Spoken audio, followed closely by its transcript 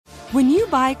When you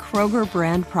buy Kroger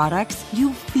brand products,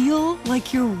 you feel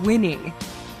like you're winning.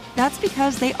 That's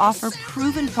because they offer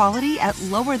proven quality at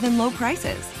lower than low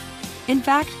prices. In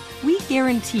fact, we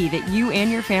guarantee that you and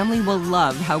your family will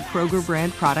love how Kroger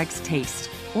brand products taste,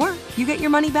 or you get your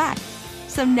money back.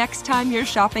 So next time you're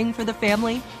shopping for the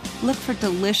family, look for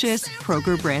delicious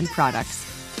Kroger brand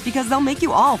products, because they'll make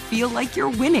you all feel like you're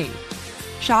winning.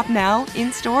 Shop now,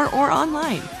 in-store, or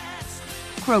online.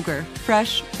 Kroger,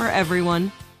 fresh for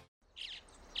everyone.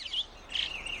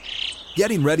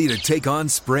 Getting ready to take on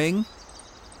spring?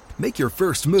 Make your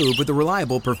first move with the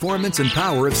reliable performance and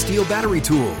power of Steel battery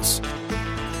tools.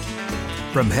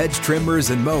 From hedge trimmers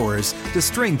and mowers to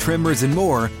string trimmers and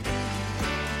more,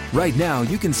 right now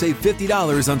you can save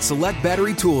 $50 on select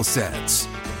battery tool sets.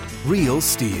 Real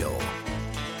Steel.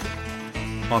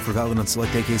 Offer valid on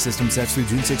select AK system sets through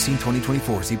June 16,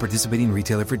 2024. See participating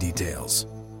retailer for details.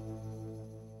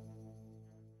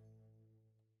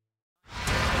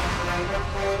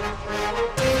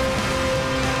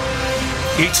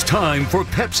 It's time for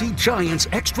Pepsi Giants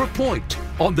Extra Point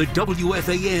on the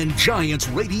WFAN Giants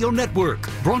Radio Network.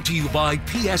 Brought to you by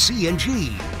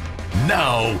PSE&G.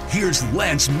 Now, here's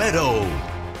Lance Meadow.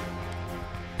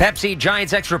 Pepsi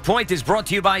Giants Extra Point is brought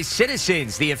to you by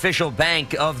Citizens, the official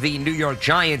bank of the New York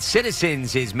Giants.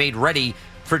 Citizens is made ready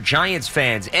for Giants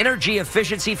fans. Energy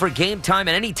efficiency for game time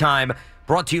and any time.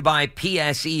 Brought to you by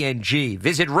PSE&G.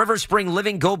 Visit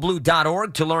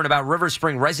riverspringlivinggoblu.org to learn about River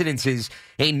Spring Residences,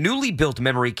 a newly built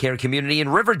memory care community in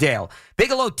Riverdale.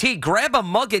 Bigelow Tea, grab a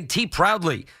mug and tea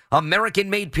proudly.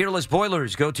 American-made Peerless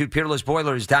Boilers. Go to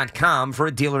peerlessboilers.com for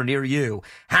a dealer near you.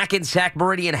 Hackensack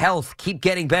Meridian Health, keep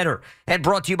getting better. And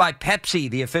brought to you by Pepsi,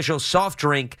 the official soft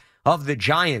drink of the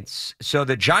Giants. So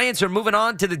the Giants are moving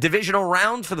on to the divisional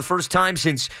round for the first time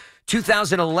since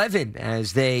 2011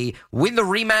 as they win the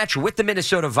rematch with the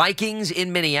Minnesota Vikings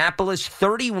in Minneapolis,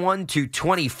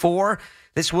 31-24.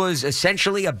 This was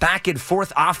essentially a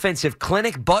back-and-forth offensive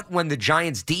clinic, but when the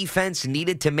Giants' defense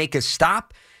needed to make a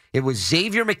stop, it was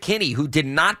Xavier McKinney who did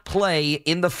not play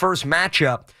in the first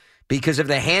matchup because of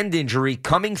the hand injury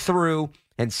coming through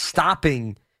and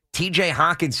stopping TJ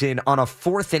Hockenson on a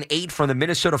 4th and 8 from the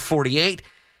Minnesota 48.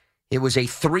 It was a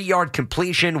 3-yard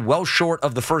completion, well short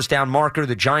of the first down marker.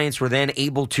 The Giants were then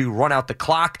able to run out the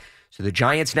clock. So the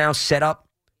Giants now set up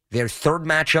their third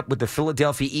matchup with the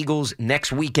Philadelphia Eagles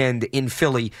next weekend in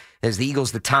Philly. As the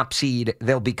Eagles, the top seed,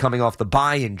 they'll be coming off the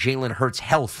bye, and Jalen Hurts'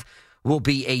 health will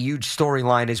be a huge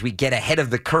storyline as we get ahead of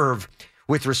the curve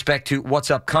with respect to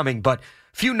what's upcoming. But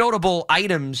few notable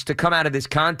items to come out of this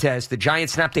contest. The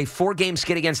Giants snapped a 4-game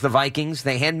skid against the Vikings.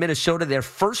 They hand Minnesota their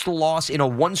first loss in a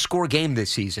one-score game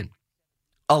this season.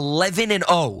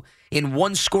 11-0 in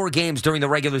one-score games during the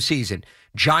regular season.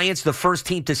 Giants, the first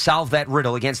team to solve that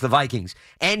riddle against the Vikings,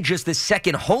 and just the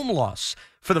second home loss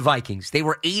for the Vikings. They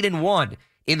were 8-1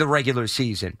 in the regular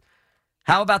season.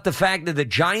 How about the fact that the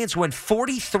Giants went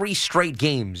 43 straight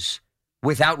games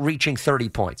without reaching 30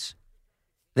 points?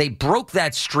 They broke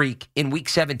that streak in Week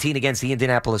 17 against the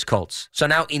Indianapolis Colts. So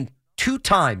now in 2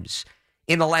 times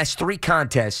in the last 3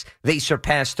 contests, they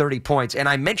surpassed 30 points. And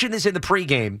I mentioned this in the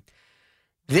pregame.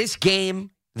 This game,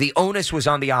 the onus was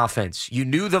on the offense. You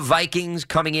knew the Vikings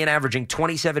coming in averaging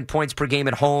 27 points per game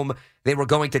at home. They were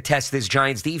going to test this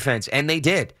Giants defense, and they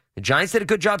did. The Giants did a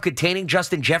good job containing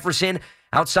Justin Jefferson.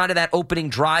 Outside of that opening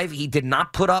drive, he did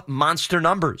not put up monster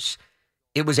numbers.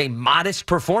 It was a modest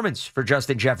performance for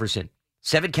Justin Jefferson.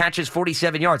 7 catches,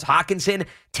 47 yards. Hockenson,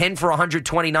 10 for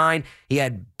 129. He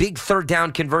had big third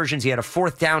down conversions. He had a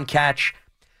 4th down catch.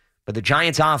 But the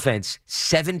Giants offense,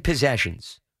 7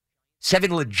 possessions.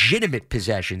 7 legitimate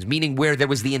possessions, meaning where there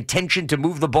was the intention to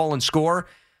move the ball and score.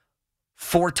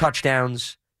 4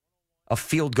 touchdowns, a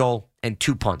field goal, and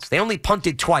 2 punts. They only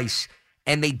punted twice,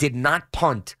 and they did not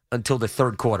punt until the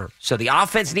third quarter. So the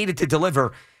offense needed to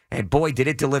deliver, and boy, did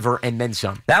it deliver, and then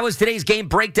some. That was today's game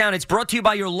breakdown. It's brought to you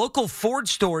by your local Ford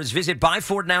stores. Visit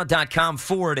buyfordnow.com.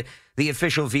 Ford, the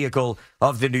official vehicle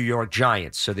of the New York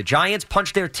Giants. So the Giants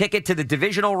punched their ticket to the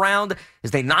divisional round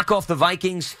as they knock off the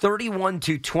Vikings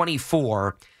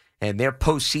 31-24. And their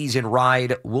postseason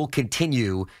ride will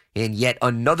continue in yet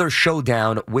another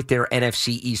showdown with their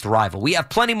NFC East rival. We have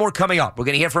plenty more coming up. We're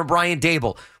going to hear from Brian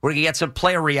Dable. We're going to get some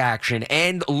player reaction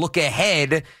and look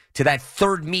ahead to that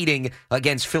third meeting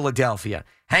against Philadelphia.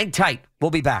 Hang tight.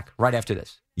 We'll be back right after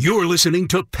this. You're listening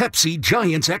to Pepsi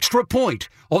Giants Extra Point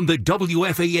on the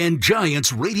WFAN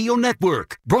Giants Radio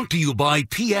Network. Brought to you by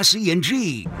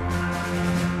PSE&G.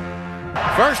 1st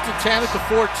and 10 at the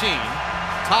 14.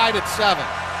 Tied at 7.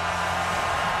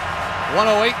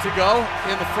 1:08 to go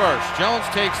in the first. Jones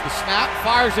takes the snap,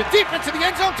 fires it deep into the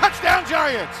end zone. Touchdown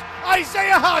Giants!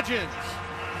 Isaiah Hodgins!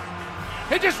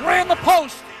 He just ran the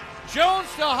post. Jones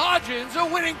to Hodgins,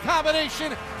 a winning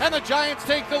combination, and the Giants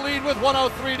take the lead with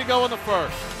 1:03 to go in the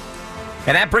first.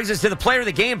 And that brings us to the player of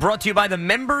the game, brought to you by the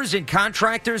members and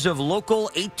contractors of Local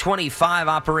 825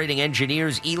 Operating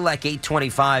Engineers, ELEC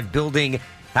 825, building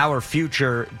our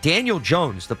future. Daniel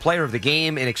Jones, the player of the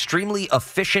game, an extremely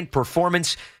efficient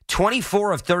performance,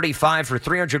 24 of 35 for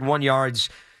 301 yards,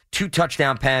 2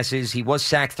 touchdown passes. He was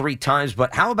sacked 3 times,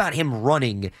 but how about him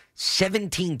running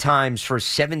 17 times for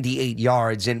 78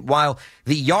 yards? And while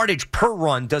the yardage per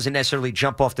run doesn't necessarily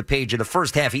jump off the page in the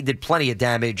first half, he did plenty of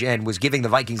damage and was giving the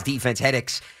Vikings defense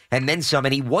headaches and then some.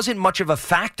 And he wasn't much of a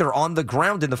factor on the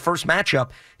ground in the first matchup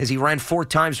as he ran 4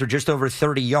 times for just over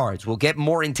 30 yards. We'll get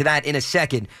more into that in a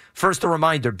second. First, a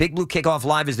reminder, Big Blue Kickoff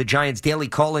Live is the Giants' daily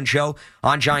call-in show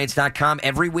on Giants.com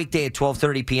every weekday at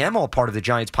 12:30 p.m., all part of the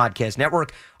Giants Podcast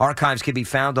Network. Archives can be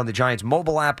found on the Giants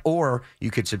mobile app, or you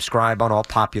could subscribe on all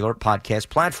popular podcast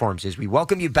platforms. As we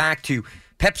welcome you back to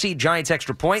Pepsi Giants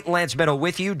Extra Point, Lance Meadow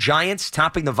with you. Giants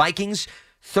topping the Vikings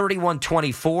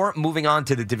 31-24, moving on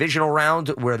to the divisional round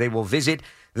where they will visit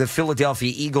the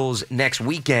Philadelphia Eagles next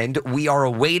weekend. We are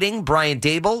awaiting Brian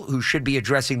Daboll, who should be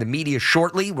addressing the media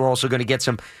shortly. We're also going to get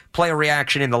some player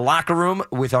reaction in the locker room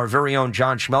with our very own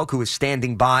John Schmelk, who is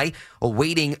standing by,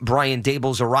 awaiting Brian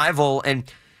Daboll's arrival. And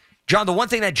John, the one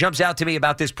thing that jumps out to me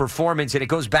about this performance, and it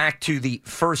goes back to the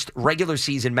first regular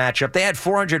season matchup, they had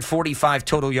 445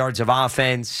 total yards of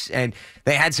offense, and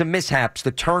they had some mishaps,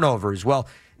 the turnovers. Well,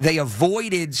 they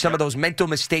avoided some of those mental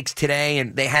mistakes today,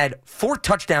 and they had 4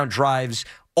 touchdown drives,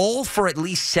 all for at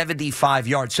least 75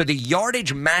 yards. So the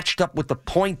yardage matched up with the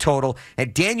point total,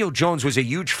 and Daniel Jones was a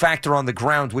huge factor on the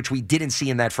ground, which we didn't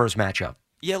see in that first matchup.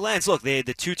 Yeah, Lance, look, they had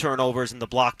the 2 turnovers and the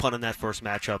block punt in that first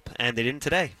matchup, and they didn't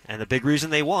today. And the big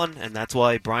reason they won, and that's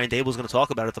why Brian Daboll's going to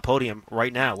talk about it at the podium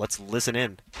right now. Let's listen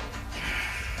in.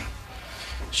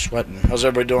 Sweating. How's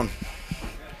everybody doing?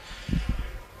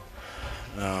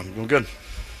 Doing good.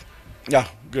 Yeah,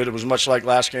 good. It was much like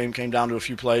last game. Came down to a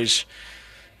few plays.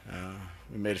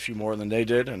 We made a few more than they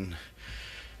did, and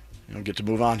get to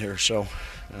move on here. So,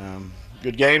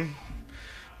 good game.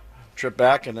 Trip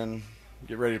back, and then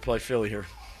get ready to play Philly here.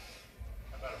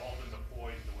 How about holding the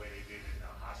boys the way they did in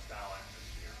a hostile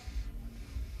atmosphere?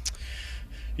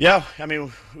 Yeah, I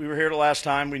mean, we were here the last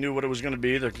time. We knew what it was going to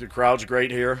be. The crowd's great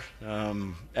here.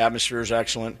 Atmosphere is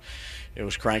excellent. It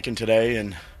was cranking today,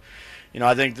 and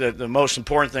I think that the most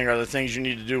important thing are the things you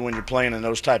need to do when you're playing in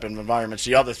those type of environments.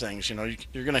 The other things, you're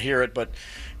going to hear it, but,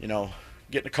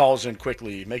 getting the calls in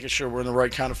quickly, making sure we're in the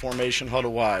right kind of formation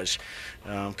huddle-wise,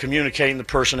 communicating the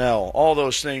personnel, all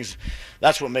those things,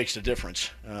 that's what makes the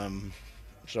difference.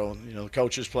 So, the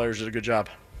coaches, players did a good job.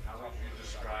 How would you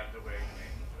describe the way you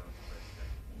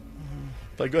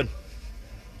made Play good.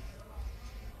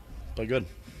 Play good.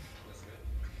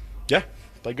 Yeah,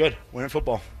 play good. Winning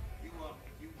football.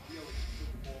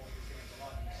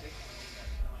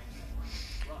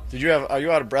 Are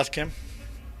you out of breath, Kim?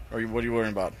 Or what are you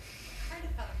worrying about?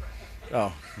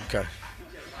 Oh, okay.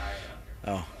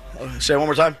 Oh, say it one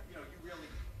more time.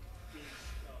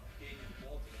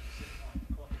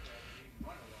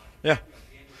 Yeah.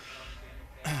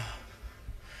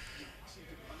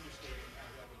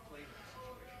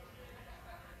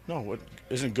 No, what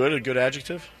isn't good a good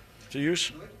adjective to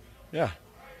use? Yeah.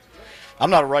 I'm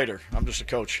not a writer. I'm just a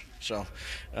coach. So,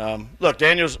 look,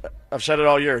 Daniel's, I've said it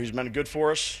all year, he's been good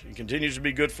for us. He continues to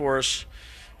be good for us,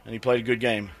 and he played a good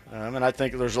game. And I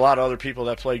think there's a lot of other people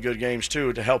that play good games,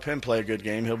 too, to help him play a good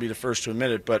game. He'll be the first to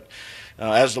admit it. But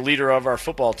as the leader of our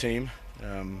football team,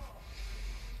 I'm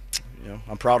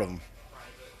proud of him.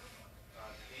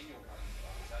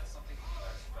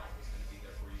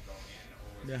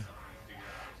 Yeah.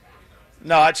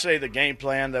 No, I'd say the game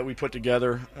plan that we put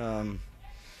together on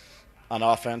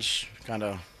offense kind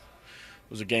of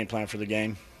was a game plan for the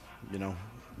game.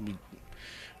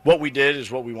 What we did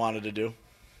is what we wanted to do.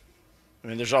 I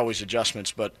mean, there's always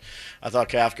adjustments, but I thought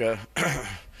Kafka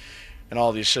and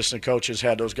all the assistant coaches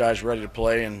had those guys ready to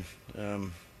play, and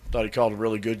thought he called a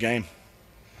really good game.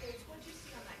 What did you see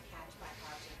on that catch by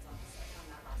Hodgins on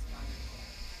that last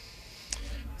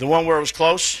drive? The one where it was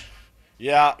close?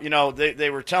 Yeah, they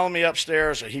were telling me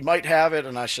upstairs that he might have it,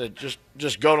 and I said,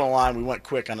 just go to the line. We went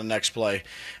quick on the next play.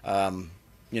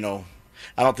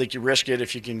 I don't think you risk it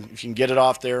if you can get it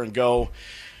off there and go.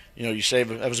 You save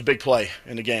it. That was a big play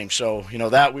in the game. So,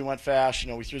 that we went fast.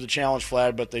 We threw the challenge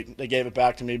flag, but they gave it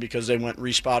back to me because they went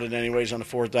respotted anyways on the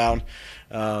 4th down.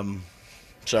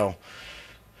 So,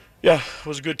 yeah, it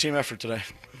was a good team effort today.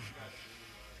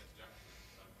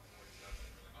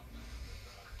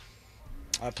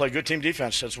 I play good team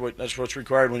defense. That's what's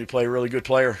required when you play a really good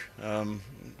player.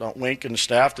 Wink and the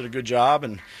staff did a good job,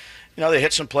 and they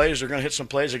hit some plays. They're going to hit some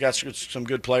plays. They got some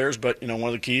good players, but one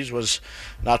of the keys was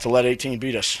not to let 18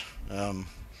 beat us. And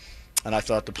I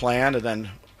thought the plan, and then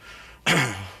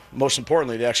most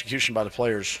importantly, the execution by the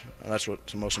players. That's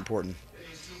what's most important.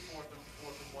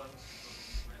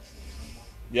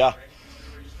 Yeah.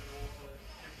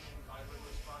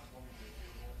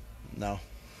 No,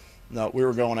 we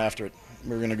were going after it.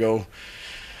 We were going to go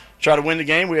try to win the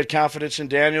game. We had confidence in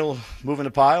Daniel moving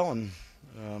the pile, and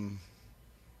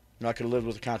not going to live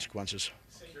with the consequences.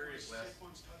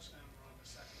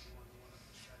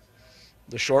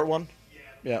 The short one?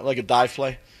 Yeah, like a dive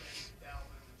play.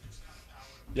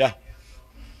 Yeah.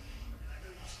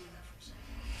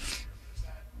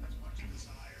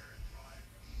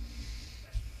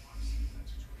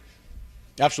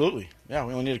 Absolutely. Yeah,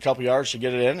 we only need a couple yards to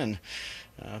get it in and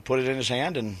put it in his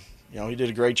hand, and he did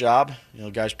a great job.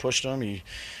 Guys pushed him. He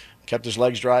kept his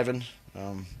legs driving.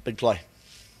 Big play.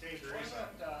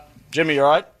 Jimmy, you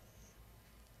all right?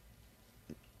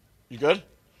 You good?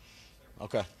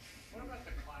 Okay. What about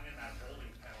the climbing that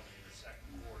holding penalty in the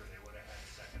second quarter? They would have had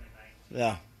second and 19.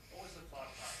 Yeah. What was the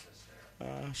thought process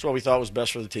there? That's what we thought was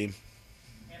best for the team.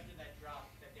 After that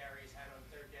drop that Darius had on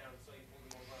third down, so you pulled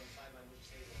him over on the sideline, what did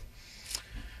you say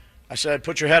to him? I said,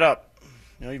 put your head up.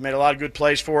 You made a lot of good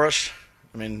plays for us.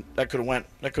 I mean, that could have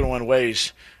went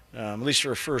ways, at least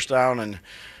for a first down. And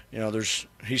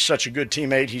he's such a good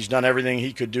teammate. He's done everything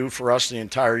he could do for us the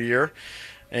entire year.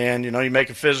 And you make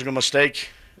a physical mistake,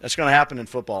 that's going to happen in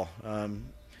football.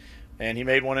 And he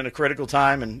made one in a critical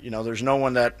time. And there's no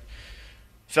one that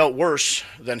felt worse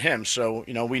than him. So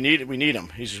we need him.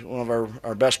 He's one of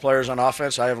our best players on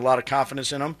offense. I have a lot of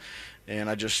confidence in him. And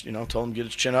I just, told him to get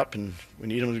his chin up, and we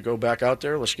need him to go back out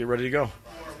there. Let's get ready to go.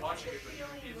 Watching it, but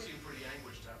he seemed pretty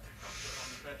anguished on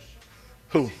the bench.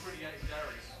 Who? He seemed pretty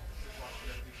Darius, watching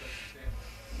that defensive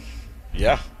stand.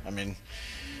 Yeah, I mean,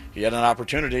 he had an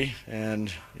opportunity,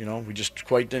 and we just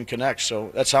quite didn't connect.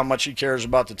 So that's how much he cares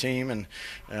about the team. And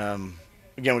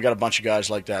again, we got a bunch of guys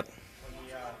like that. What's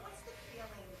the feeling,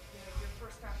 your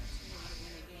first opportunity to win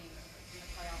a game in the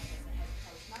playoffs as a head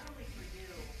coach, not only for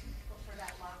you, but for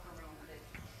that locker room that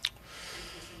is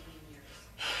missing lean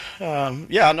years?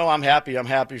 Yeah, no, I'm happy. I'm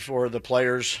happy for the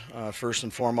players, first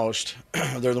and foremost.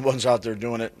 They're the ones out there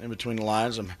doing it in between the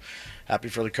lines. I'm happy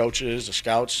for the coaches, the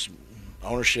scouts,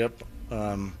 ownership.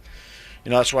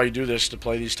 That's why you do this, to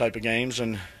play these type of games.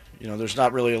 And, there's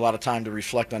not really a lot of time to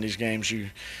reflect on these games. I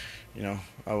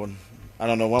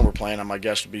don't know when we're playing. My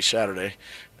guess would be Saturday.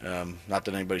 Not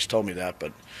that anybody's told me that,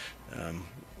 but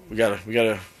we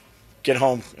gotta get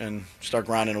home and start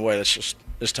grinding away. That's just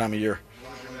this time of year.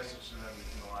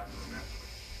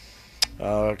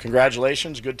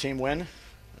 Congratulations, good team win.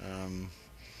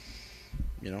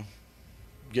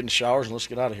 Get in the showers and let's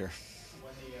get out of here.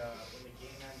 When the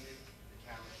game ended, the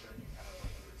camera showed you kind of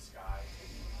looking at the sky.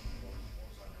 What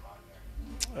was on your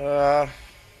mind there?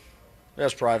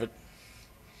 That's private.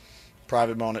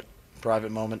 Private moment. Yeah,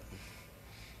 private moment.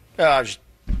 I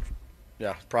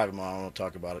don't want to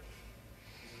talk about it.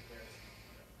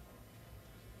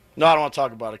 No, I don't want to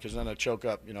talk about it because then I choke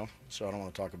up, so I don't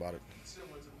want to talk about it.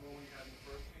 Similar to the one we had in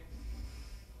the first game?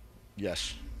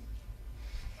 Yes.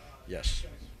 Yes.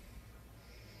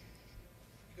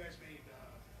 You guys made,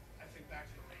 I think back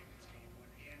to the Ravens game when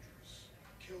Andrews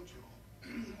killed you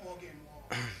all game long.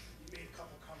 You made a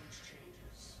couple coverage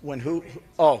changes. When who?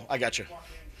 Oh, I got you.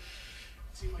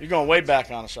 You're going way back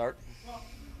on us, Art. Well,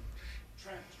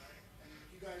 trends, right? And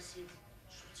you guys seem to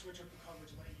switch up the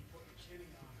coverage late. You put McKinney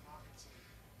on Hawkinson,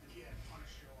 and he had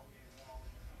punished you all game long.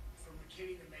 For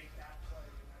McKinney to make that play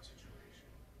in that situation,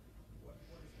 what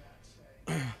does that say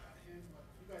about him?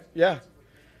 You guys Yeah.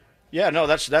 Yeah, no,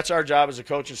 that's our job as a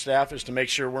coaching staff, is to make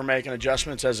sure we're making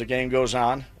adjustments as the game goes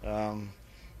on.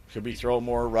 Could be throw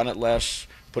more, run it less,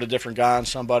 put a different guy on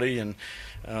somebody, and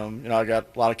I got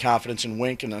a lot of confidence in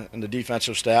Wink and the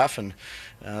defensive staff, and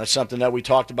that's something that we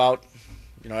talked about.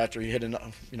 After he hit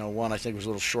one, I think it was a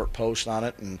little short post on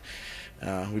it, and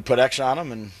we put X on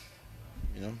him, and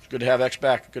it's good to have X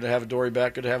back, good to have Adoree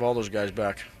back, good to have all those guys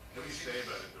back. What do you say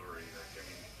about Adoree?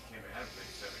 He came ahead for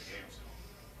 7 games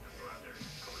and go out there and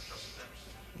cover Justin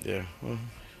Jefferson. Yeah, well,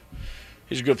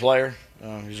 he's a good player.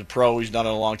 He's a pro. He's done it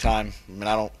a long time. I mean,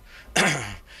 I don't.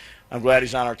 I'm glad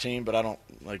he's on our team, but I don't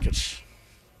like it's.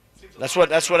 That's what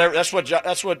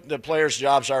the players'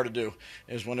 jobs are to do.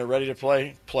 Is when they're ready to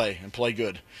play and play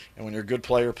good, and when you're a good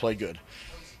player, play good.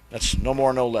 That's no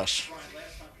more, no less.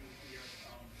 Last time you were here,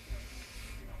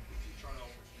 with 2 turnovers,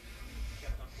 you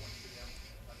kept on points to them.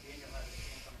 Daniel had his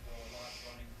income for a lot,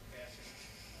 running, passing.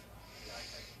 Guys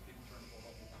that didn't turn the ball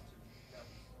over once. That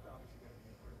was obviously going to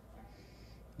be a critical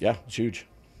thing. Yeah, it's huge.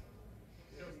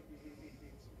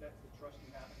 That's the trust you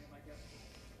have in him, I guess.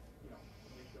 To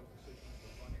make those decisions,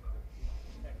 to run it, to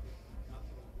protect it, not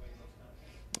throw it away, those kind of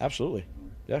things. Absolutely.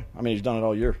 Yeah. I mean, he's done it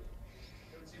all year. It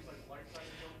seems like a lifetime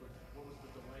ago, but what was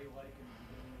the delay like in the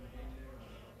beginning of the game there?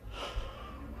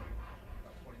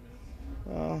 About 20 minutes?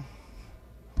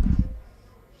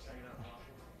 Just hanging out in the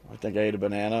office? I think I ate a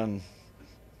banana and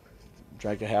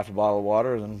drank a half a bottle of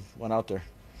water and then went out there.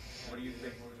 What do you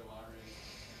think?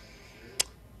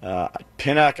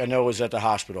 Pinnock, I know, was at the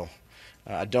hospital.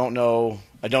 I don't know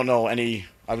any.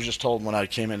 I was just told when I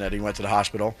came in that he went to the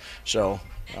hospital. So,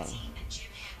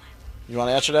 you want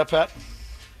to answer that, Pat?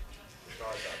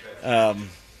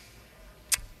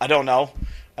 I don't know.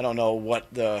 I don't know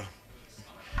what the.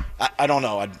 I don't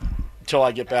know until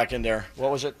I get back in there. What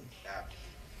was it?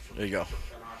 There you go.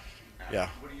 Yeah.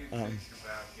 What do you think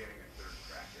about getting a third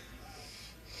crack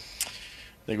at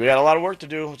I think we got a lot of work to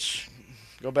do. Let's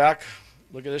go back,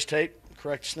 look at this tape,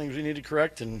 correct things we need to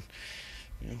correct, and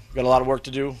we've got a lot of work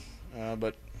to do.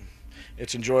 But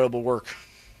it's enjoyable work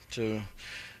to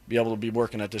be able to be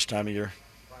working at this time of year.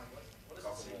 What does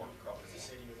it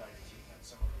say to you about your team that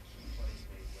some of the key plays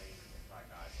made late by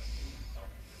guys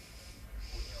like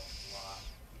Julio,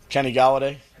 Kenny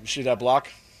Galladay, you see that block?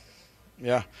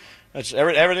 Yeah. That's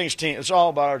everything's team. It's all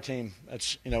about our team.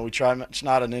 It's we try. It's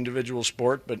not an individual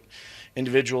sport, but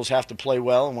individuals have to play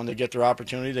well, and when they get their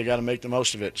opportunity, they got to make the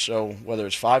most of it. So whether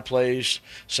it's 5 plays,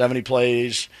 70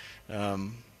 plays,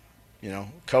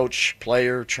 coach,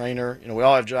 player, trainer, we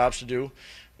all have jobs to do,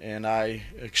 and I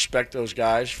expect those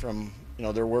guys from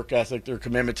their work ethic, their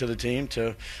commitment to the team,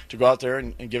 to go out there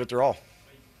and give it their all.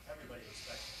 everybody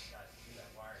expects these guys to do that.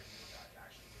 Why are you guys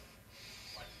actually doing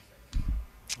it? Why do you think?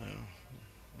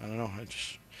 I don't know.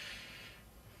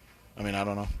 I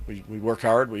don't know. We work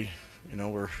hard.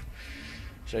 We're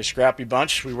a scrappy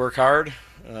bunch. We work hard.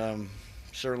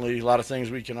 Certainly a lot of things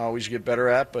we can always get better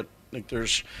at, but I think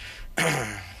there's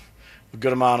a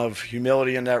good amount of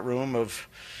humility in that room of,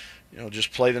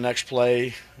 just play the next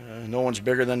play. No one's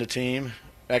bigger than the team.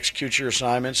 Execute your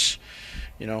assignments.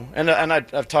 And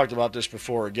I've talked about this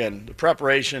before. Again, the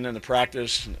preparation and the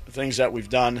practice, things that we've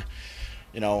done,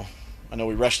 I know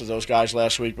we rested those guys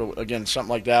last week, but again, something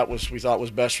like that we thought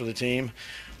was best for the team.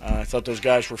 I thought those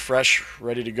guys were fresh,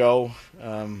 ready to go.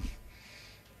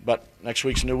 But next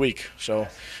week's a new week, so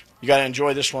you got to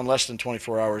enjoy this one less than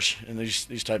 24 hours in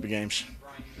these type of games.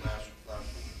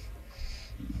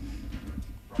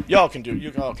 Y'all can do.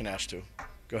 You all can ask too.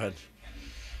 Go ahead.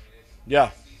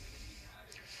 Yeah.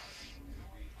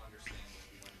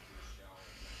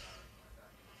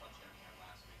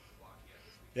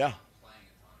 Yeah.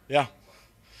 Yeah.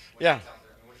 Yeah.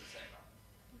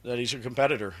 That he's a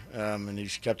competitor, and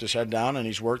he's kept his head down, and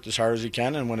he's worked as hard as he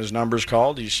can. And when his number's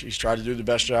called, he's tried to do the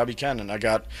best job he can. And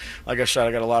like I said,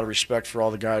 I got a lot of respect for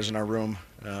all the guys in our room.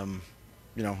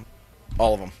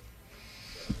 All of them.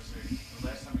 The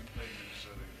last time you played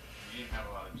Minnesota, you didn't have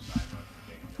a lot of design runs in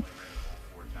the game. You only ran the ball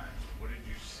 4 times. What did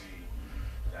you see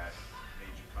that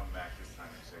made you come back this time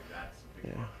and say that's a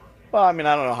big part for a game? Well, I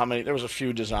don't know how many. There was a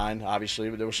few design, obviously,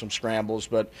 but there were some scrambles.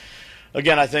 But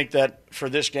again, I think that for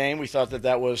this game, we thought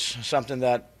that was something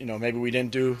that maybe we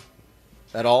didn't do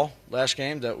at all last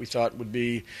game that we thought would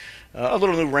be a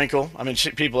little new wrinkle.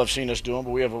 People have seen us do them,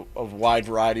 but we have a wide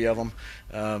variety of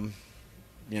them.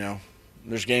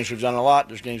 There's games we've done a lot.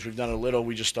 There's games we've done a little.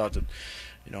 We just thought that,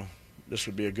 this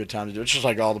would be a good time to do it. It's just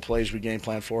like all the plays we game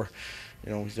plan for.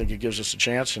 We think it gives us a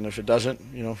chance, and if it doesn't,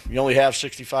 you only have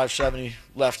 65, 70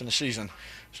 left in the season,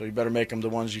 so you better make them the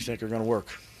ones you think are going to work.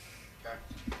 Okay.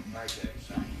 Thanks, Dave.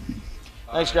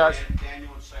 Thanks, guys.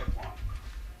 Daniel and Saquon.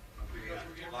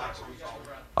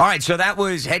 All right, so that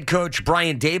was head coach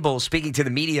Brian Daboll speaking to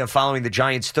the media following the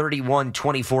Giants'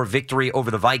 31-24 victory over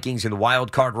the Vikings in the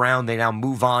wild card round. They now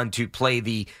move on to play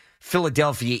the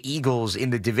Philadelphia Eagles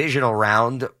in the divisional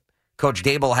round. Coach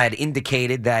Daboll had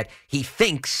indicated that he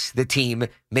thinks the team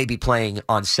may be playing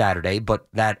on Saturday, but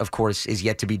that, of course, is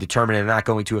yet to be determined and not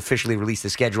going to officially release the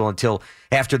schedule until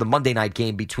after the Monday night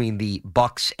game between the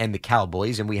Bucs and the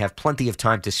Cowboys, and we have plenty of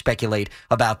time to speculate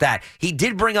about that. He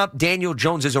did bring up Daniel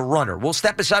Jones as a runner. We'll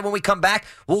step aside when we come back.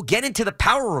 We'll get into the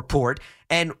power report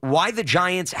and why the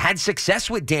Giants had success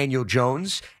with Daniel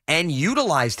Jones and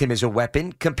utilized him as a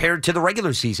weapon compared to the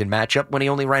regular season matchup when he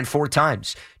only ran 4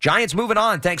 times. Giants moving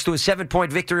on thanks to a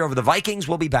 7-point victory over the Vikings.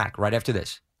 We'll be back right after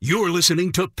this. You're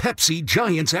listening to Pepsi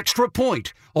Giants Extra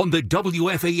Point on the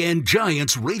WFAN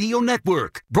Giants Radio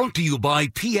Network. Brought to you by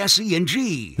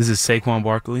PSE&G. This is Saquon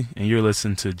Barkley, and you're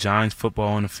listening to Giants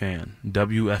Football on the Fan,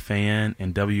 WFAN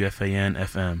and WFAN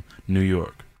FM, New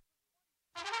York.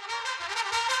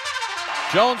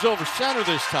 Jones over center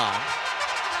this time.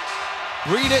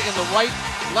 Breida in the right,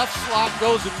 left slot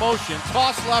goes in motion.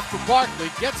 Toss left for Barkley,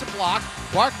 gets a block.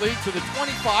 Barkley to the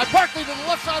 25. Barkley to the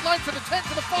left sideline, to the 10,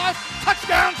 to the 5.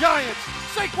 Touchdown Giants!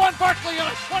 Saquon Barkley on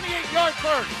a 28-yard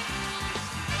burst.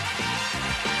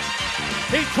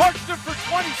 He torched him for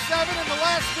 27 in the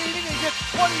last meeting and gets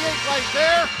 28 right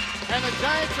there. And the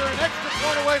Giants are an extra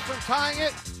point away from tying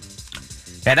it.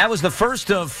 And that was the first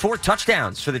of 4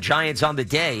 touchdowns for the Giants on the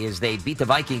day as they beat the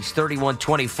Vikings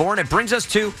 31-24. And it brings us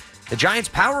to the Giants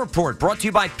Power Report, brought to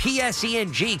you by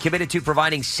PSE&G, committed to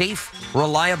providing safe,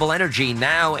 reliable energy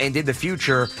now and in the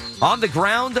future. On the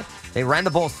ground, they ran the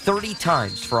ball 30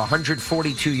 times for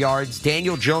 142 yards.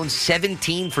 Daniel Jones,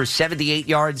 17 for 78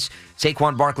 yards.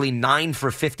 Saquon Barkley, 9 for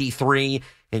 53.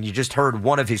 And you just heard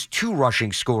one of his 2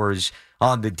 rushing scores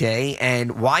on the day.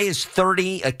 And why is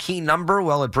 30 a key number?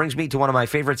 Well, it brings me to one of my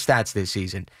favorite stats this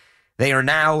season. They are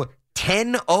now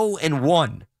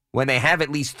 10-0-1 when they have at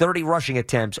least 30 rushing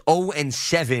attempts,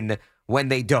 0-7 when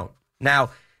they don't.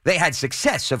 Now, they had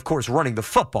success, of course, running the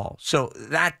football, so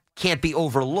that can't be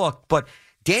overlooked. But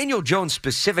Daniel Jones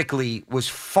specifically was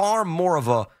far more of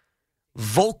a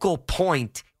vocal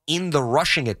point in the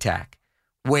rushing attack,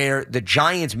 where the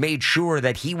Giants made sure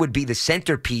that he would be the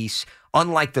centerpiece,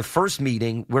 unlike the first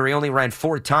meeting where he only ran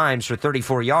 4 times for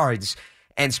 34 yards.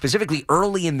 And specifically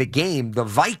early in the game, the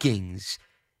Vikings,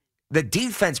 the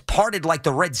defense parted like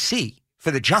the Red Sea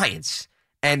for the Giants.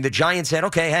 And the Giants said,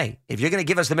 okay, hey, if you're going to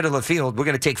give us the middle of the field, we're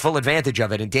going to take full advantage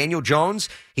of it. And Daniel Jones,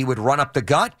 he would run up the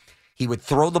gut. He would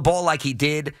throw the ball like he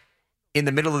did in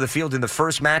the middle of the field in the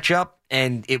first matchup.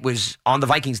 And it was on the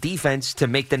Vikings defense to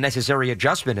make the necessary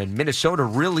adjustment. And Minnesota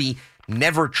really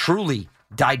never truly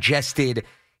digested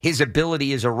his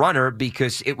ability as a runner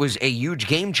because it was a huge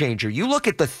game changer. You look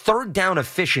at the third down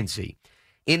efficiency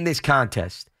in this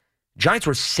contest. Giants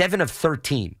were 7 of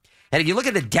 13. And if you look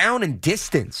at the down and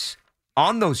distance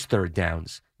on those third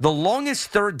downs, the longest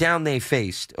third down they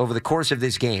faced over the course of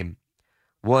this game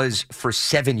was for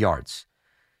 7 yards.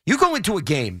 You go into a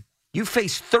game, you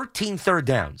face 13 third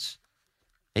downs,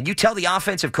 and you tell the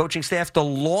offensive coaching staff the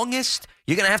longest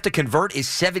you're going to have to convert is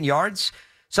 7 yards.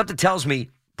 Something tells me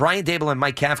Brian Daboll and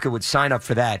Mike Kafka would sign up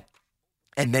for that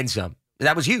and then some.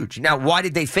 That was huge. Now, why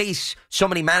did they face so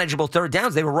many manageable third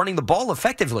downs? They were running the ball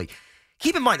effectively.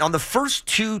 Keep in mind, on the first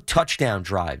 2 touchdown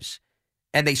drives,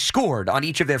 and they scored on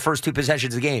each of their first 2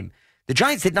 possessions of the game, the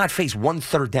Giants did not face 1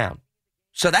 third down.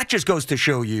 So that just goes to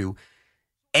show you,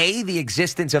 A, the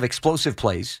existence of explosive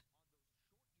plays,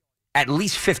 at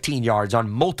least 15 yards on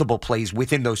multiple plays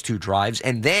within those 2 drives,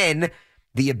 and then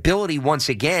the ability, once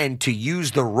again, to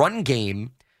use the run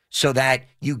game so that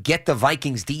you get the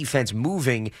Vikings defense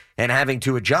moving and having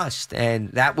to adjust. And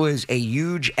that was a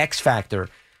huge X factor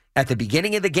at the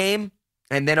beginning of the game.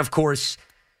 And then, of course,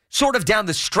 sort of down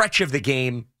the stretch of the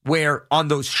game where on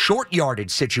those short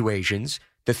yardage situations,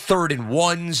 the 3rd and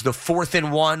 1s, the 4th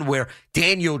and 1, where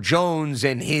Daniel Jones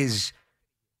and his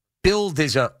build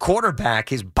as a quarterback,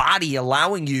 his body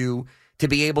allowing you to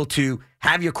be able to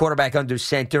have your quarterback under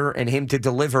center and him to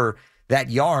deliver that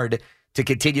yard to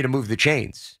continue to move the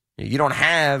chains. You don't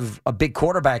have a big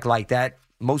quarterback like that.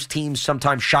 Most teams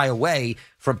sometimes shy away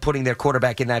from putting their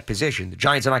quarterback in that position. The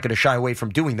Giants are not going to shy away from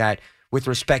doing that with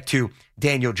respect to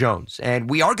Daniel Jones. And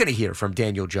we are going to hear from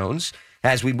Daniel Jones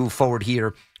as we move forward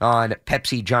here on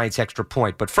Pepsi Giants Extra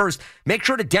Point. But first, make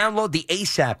sure to download the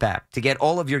ASAP app to get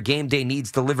all of your game day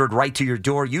needs delivered right to your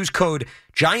door. Use code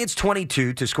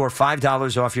GIANTS22 to score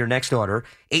 $5 off your next order.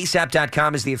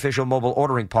 ASAP.com is the official mobile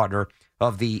ordering partner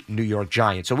of the New York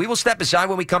Giants. So we will step aside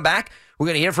when we come back. We're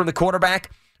going to hear from the quarterback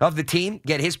of the team,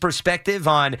 get his perspective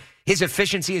on his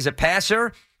efficiency as a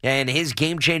passer and his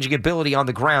game-changing ability on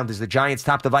the ground as the Giants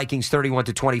top the Vikings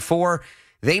 31-24.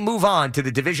 They move on to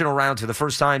the divisional round for the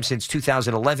first time since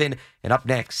 2011. And up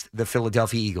next, the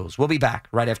Philadelphia Eagles. We'll be back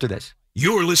right after this.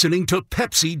 You're listening to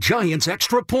Pepsi Giants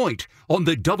Extra Point on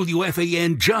the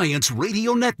WFAN Giants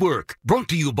Radio Network. Brought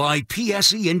to you by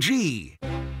PSE&G.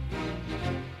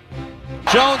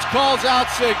 Jones calls out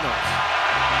signals.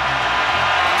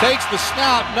 Takes the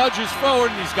snap, nudges forward,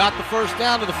 and he's got the first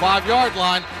down to the 5-yard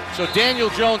line. So Daniel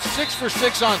Jones, 6 for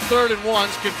 6 on 3rd and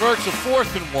 1s, converts a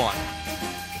 4th and 1.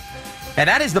 And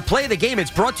that is the play of the game.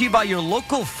 It's brought to you by your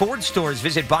local Ford stores.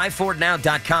 Visit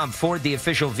buyfordnow.com. Ford, the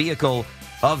official vehicle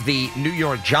of the New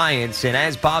York Giants. And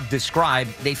as Bob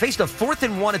described, they faced a 4th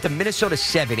and 1 at the Minnesota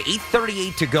 7.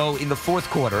 8:38 to go in the fourth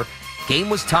quarter. Game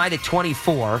was tied at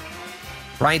 24.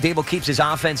 Brian Daboll keeps his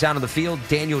offense out on the field.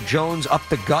 Daniel Jones up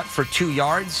the gut for 2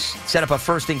 yards. Set up a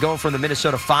 1st and goal from the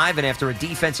Minnesota 5. And after a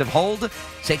defensive hold,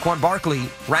 Saquon Barkley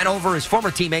ran over his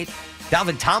former teammate,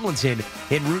 Dalvin Tomlinson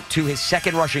en route to his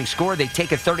second rushing score. They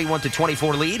take a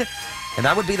 31-24 lead, and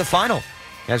that would be the final.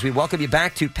 As we welcome you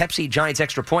back to Pepsi Giants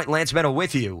Extra Point, Lance Meadow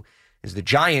with you as the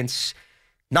Giants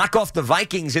knock off the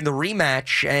Vikings in the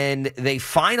rematch, and they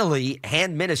finally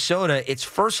hand Minnesota its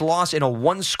first loss in a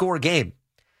one-score game.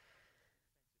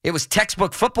 It was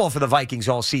textbook football for the Vikings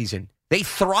all season. They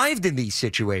thrived in these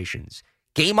situations.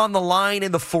 Game on the line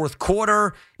in the fourth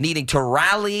quarter, needing to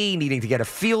rally, needing to get a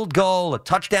field goal, a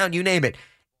touchdown, you name it.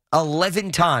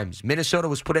 11 times. Minnesota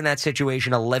was put in that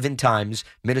situation 11 times.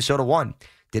 Minnesota won.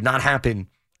 Did not happen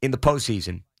in the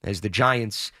postseason as the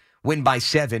Giants win by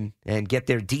 7 and get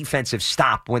their defensive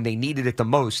stop when they needed it the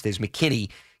most as McKinney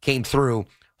came through,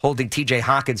 holding T.J.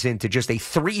 Hockenson to just a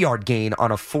 3-yard gain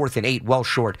on a 4th and 8, well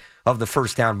short of the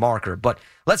first down marker. But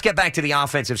let's get back to the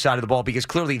offensive side of the ball because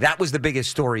clearly that was the biggest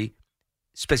story,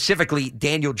 specifically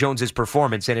Daniel Jones's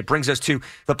performance. And it brings us to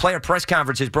the player press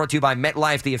conferences brought to you by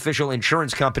MetLife, the official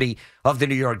insurance company of the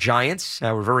New York Giants.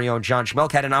 Our very own John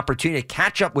Schmelk had an opportunity to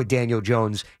catch up with Daniel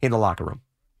Jones in the locker room.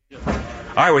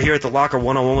 All right, we're here at the locker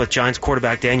 101 with Giants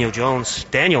quarterback Daniel Jones.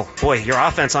 Daniel, boy, your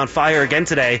offense on fire again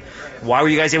today. Why were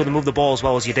you guys able to move the ball as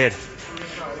well as you did?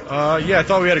 Yeah, I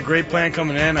thought we had a great plan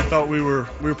coming in. I thought we were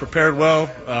prepared well.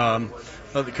 I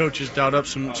thought the coaches dialed up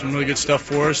some really good stuff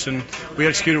for us, and we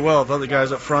executed well. I thought the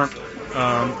guys up front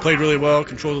played really well,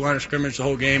 controlled the line of scrimmage the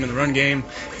whole game, in the run game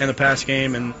and the pass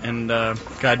game, and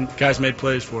guys made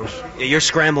plays for us. You're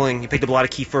scrambling. You picked up a lot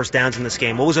of key first downs in this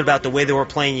game. What was it about the way they were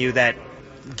playing you that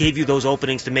gave you those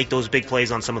openings to make those big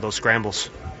plays on some of those scrambles?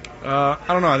 I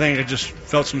don't know. I think I just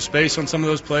felt some space on some of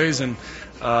those plays, and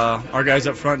our guys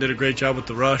up front did a great job with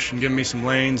the rush and giving me some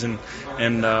lanes and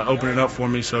opening it up for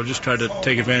me, so just tried to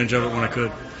take advantage of it when I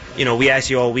could. You know, we asked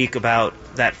you all week about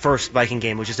that first Viking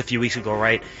game, which was just a few weeks ago,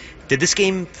 right? Did this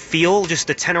game feel, just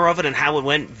the tenor of it and how it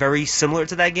went, very similar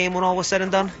to that game when all was said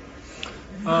and done?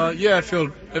 Yeah,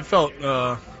 it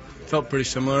felt pretty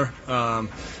similar.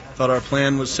 Thought our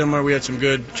plan was similar. We had some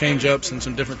good change-ups and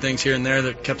some different things here and there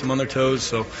that kept them on their toes.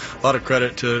 So a lot of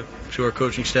credit to our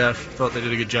coaching staff. Thought they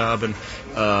did a good job. And,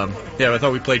 I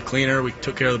thought we played cleaner. We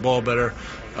took care of the ball better.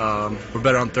 We're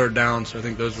better on third down, so I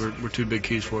think those were two big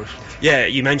keys for us. Yeah,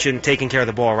 you mentioned taking care of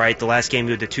the ball, right? The last game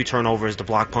you had the 2 turnovers, the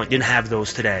block punt. Didn't have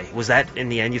those today. Was that, in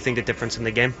the end, you think, the difference in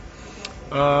the game?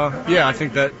 Yeah, I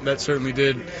think that certainly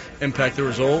did impact the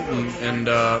result. And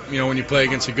when you play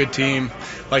against a good team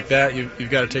like that, you've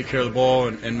got to take care of the ball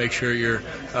and make sure you're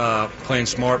playing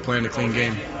smart, playing a clean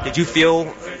game. Did you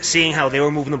feel, seeing how they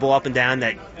were moving the ball up and down,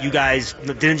 that you guys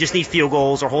didn't just need field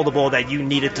goals or hold the ball, that you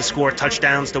needed to score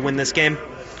touchdowns to win this game?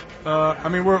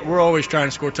 We're always trying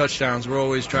to score touchdowns. We're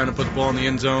always trying to put the ball in the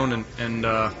end zone, and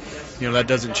that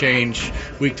doesn't change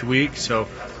week to week. So,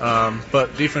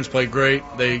 but defense played great.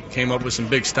 They came up with some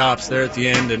big stops there at the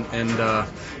end and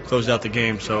closed out the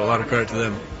game. So a lot of credit to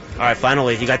them. All right,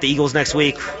 finally, you got the Eagles next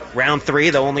week, round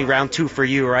 3, the only round 2 for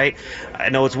you, right? I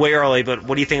know it's way early, but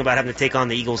what do you think about having to take on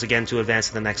the Eagles again to advance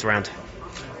to the next round?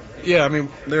 Yeah,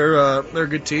 they're a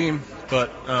good team,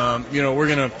 but we're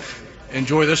gonna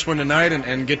enjoy this one tonight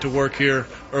and get to work here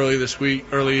early next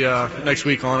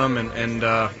week on them and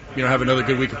have another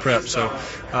good week of prep. So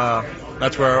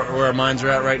that's where our minds are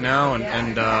at right now,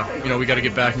 and we got to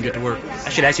get back and get to work. I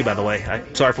should ask you, by the way,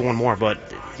 sorry for one more, but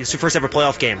it's your first ever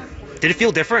playoff game. Did it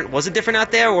feel different? Was it different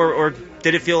out there, or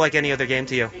did it feel like any other game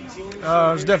to you?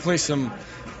 There's definitely some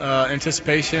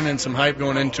anticipation and some hype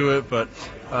going into it, but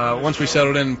once we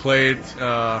settled in and played, it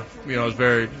was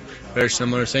very, very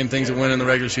similar. Same things that win in the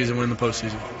regular season, win in the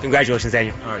postseason. Congratulations,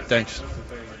 Daniel. All right, thanks.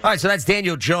 All right, so that's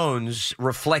Daniel Jones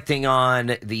reflecting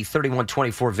on the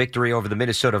 31-24 victory over the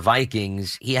Minnesota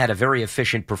Vikings. He had a very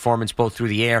efficient performance both through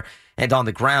the air and on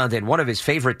the ground. And one of his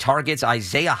favorite targets,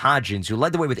 Isaiah Hodgins, who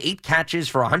led the way with 8 catches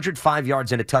for 105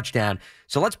 yards and a touchdown.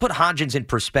 So let's put Hodgins in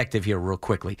perspective here real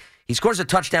quickly. He scores a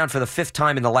touchdown for the 5th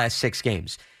time in the last 6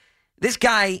 games. This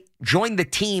guy joined the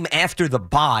team after the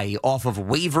bye off of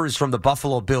waivers from the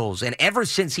Buffalo Bills, and ever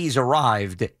since he's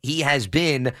arrived, he has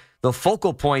been the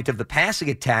focal point of the passing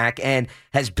attack and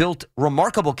has built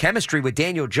remarkable chemistry with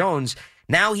Daniel Jones.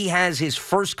 Now he has his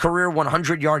first career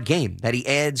 100-yard game that he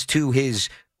adds to his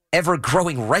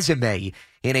ever-growing resume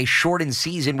in a shortened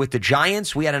season with the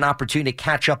Giants. We had an opportunity to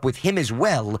catch up with him as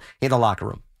well in the locker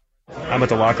room. I'm at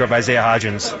the locker of Isaiah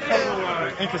Hodgins.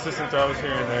 Inconsistent throws here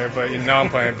and there, but I'm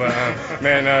playing.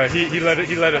 But he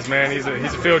led us, man. He's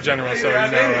a field general, so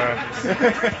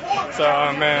So,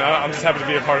 man, I'm just happy to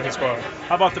be a part of his squad.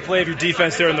 How about the play of your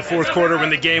defense there in the fourth quarter when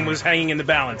the game was hanging in the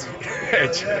balance?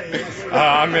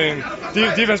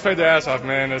 Defense played their ass off,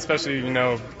 man, especially,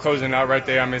 closing out right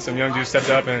there. Some young dudes stepped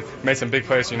up and made some big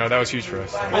plays. That was huge for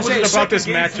us. What was it about this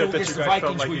matchup that you guys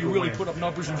felt like where you really put up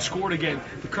numbers and scored again?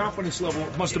 The confidence level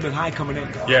must have been high coming in.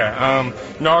 Yeah,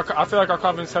 I feel like our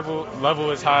confidence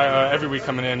level is high every week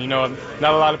coming in. Not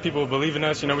a lot of people believe in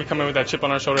us. We come in with that chip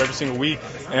on our shoulder every single week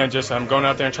and just going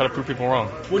out there and try to prove people wrong.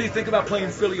 What do you think about playing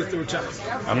Philly a third time?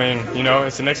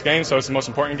 It's the next game, so it's the most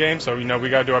important game. So, we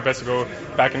got to do our best to go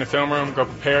back in the film room, go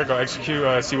prepare, go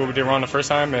execute, see what we did wrong the first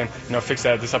time, and, fix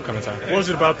that this upcoming time. What was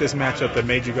it about this matchup that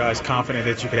made you guys confident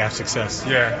that you could have success?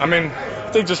 Yeah,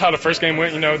 I think just how the first game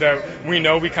went, that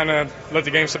we kind of let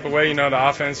the game slip away, the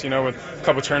offense, with a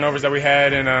couple turnovers that we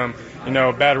had and,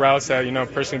 bad routes that,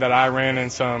 personally that I ran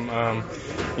and some,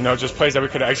 just plays that we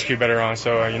could have executed better on.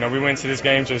 So, we went into this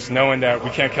game just knowing that we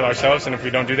can't kill ourselves, and if we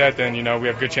don't do that, then, we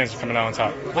have a good chance of coming out on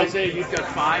top. Isaiah, you've got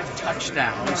 5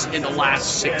 touchdowns in the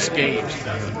last 6 games.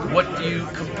 What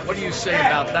do you say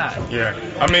about that? Yeah,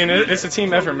 it's a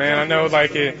team effort, man. I know,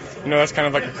 that's kind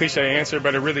of like a cliche answer,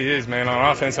 but it really is, man.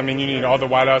 On offense, you need all the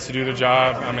wideouts to do their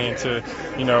job. To,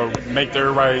 make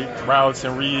their right routes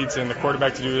and reads, and the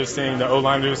quarterback to do this thing, the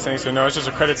O-line to do this thing. So, no, it's just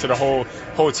a credit to the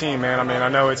whole team, man. I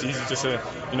know it's easy just to,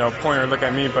 point or look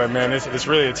at me, but, man, it's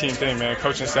really a team thing, man.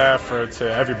 Coaching staff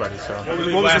to everybody. So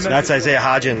that's Isaiah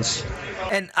Hodgins.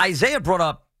 And Isaiah brought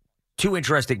up 2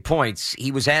 interesting points.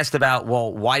 He was asked about,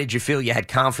 well, why did you feel you had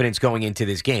confidence going into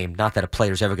this game? Not that a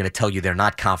player's ever going to tell you they're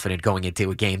not confident going into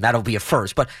a game. That'll be a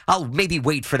first. But I'll maybe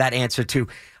wait for that answer to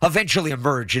eventually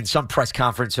emerge in some press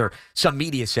conference or some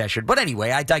media session. But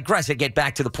anyway, I digress and get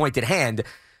back to the point at hand.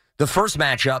 The first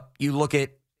matchup, you look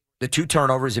at the 2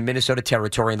 turnovers in Minnesota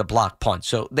territory and the block punt.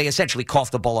 So they essentially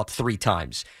coughed the ball up 3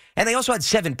 times. And they also had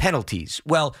 7 penalties.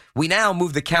 Well, we now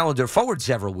move the calendar forward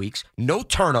several weeks. No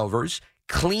turnovers,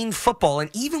 clean football. And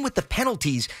even with the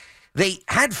penalties, they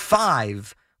had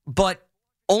 5, but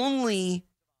only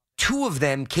 2 of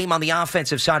them came on the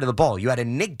offensive side of the ball. You had a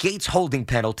Nick Gates holding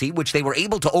penalty, which they were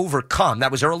able to overcome.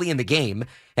 That was early in the game.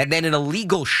 And then an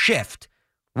illegal shift,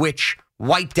 which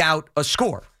wiped out a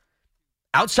score.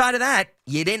 Outside of that,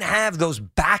 you didn't have those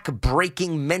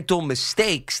back-breaking mental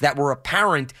mistakes that were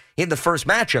apparent in the first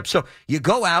matchup. So you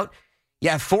go out, you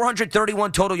have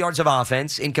 431 total yards of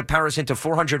offense in comparison to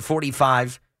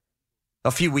 445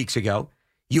 a few weeks ago.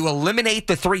 You eliminate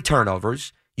the 3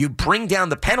 turnovers. You bring down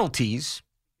the penalties,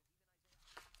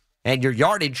 and your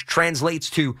yardage translates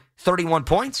to 31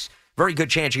 points. Very good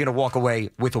chance you're going to walk away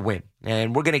with a win.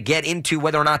 And we're going to get into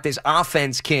whether or not this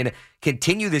offense can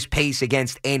continue this pace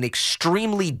against an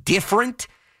extremely different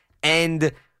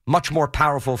and much more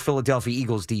powerful Philadelphia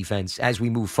Eagles defense as we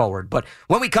move forward. But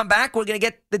when we come back, we're going to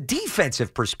get the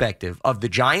defensive perspective of the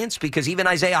Giants, because even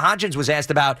Isaiah Hodgins was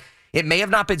asked about, it may have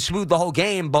not been smooth the whole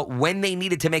game, but when they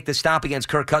needed to make the stop against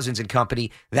Kirk Cousins and company,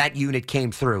 that unit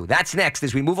came through. That's next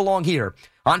as we move along here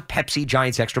on Pepsi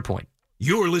Giants Extra Point.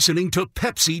 You're listening to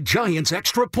Pepsi Giants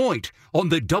Extra Point on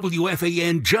the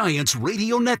WFAN Giants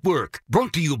Radio Network.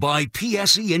 Brought to you by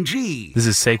PSE&G. This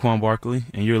is Saquon Barkley,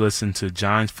 and you're listening to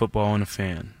Giants Football and a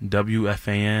Fan,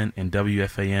 WFAN and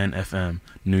WFAN FM,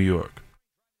 New York.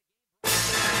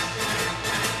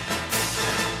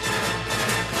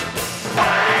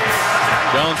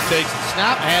 Jones takes the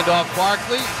snap, handoff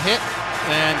Barkley, hit,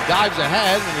 and dives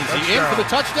ahead. And is he in for the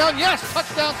touchdown? Yes,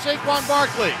 touchdown Saquon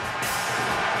Barkley.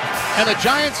 And the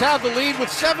Giants have the lead with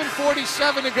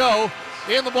 7:47 to go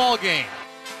in the ball game.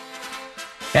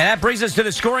 And that brings us to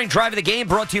the scoring drive of the game,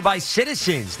 brought to you by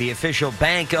Citizens, the official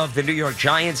bank of the New York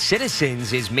Giants.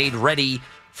 Citizens is made ready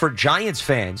for Giants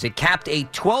fans. It capped a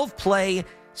 12-play,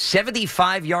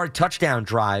 75-yard touchdown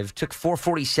drive, took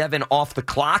 4:47 off the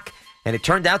clock, and it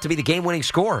turned out to be the game-winning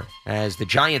score as the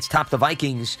Giants topped the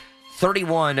Vikings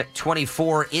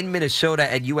 31-24 in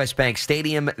Minnesota at US Bank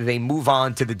Stadium. They move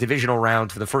on to the divisional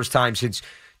round for the first time since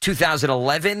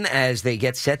 2011 as they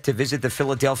get set to visit the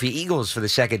Philadelphia Eagles for the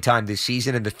second time this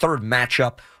season and the third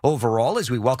matchup overall as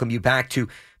we welcome you back to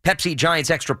Pepsi Giants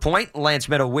Extra Point. Lance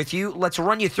Meadow with you. Let's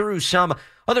run you through some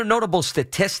other notable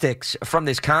statistics from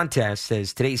this contest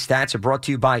as today's stats are brought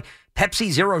to you by Pepsi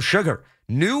Zero Sugar.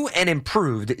 New and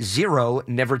improved Zero,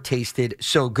 never tasted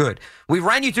so good. We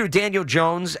ran you through Daniel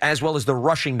Jones as well as the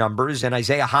rushing numbers, and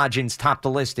Isaiah Hodgins topped the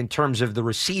list in terms of the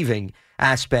receiving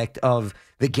aspect of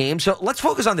the game. So let's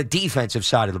focus on the defensive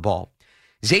side of the ball.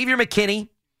 Xavier McKinney,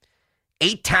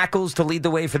 8 tackles to lead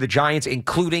the way for the Giants,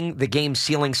 including the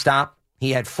game-sealing stop.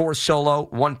 He had 4 solo,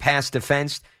 1 pass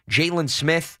defense. Jalen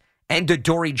Smith and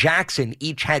Dory Jackson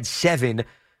each had 7.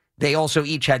 They also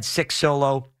each had 6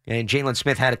 solo, and Jalen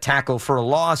Smith had a tackle for a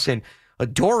loss. And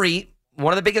Adoree',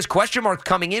 one of the biggest question marks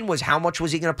coming in was how much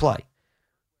was he going to play?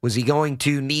 Was he going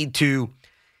to need to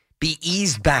be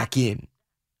eased back in?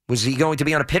 Was he going to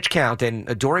be on a pitch count? And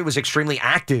Adoree' was extremely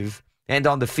active and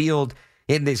on the field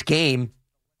in this game.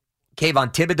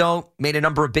 Kayvon Thibodeau made a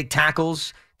number of big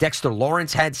tackles. Dexter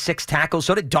Lawrence had 6 tackles.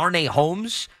 So did Darnay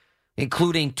Holmes,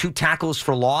 including 2 tackles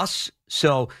for loss.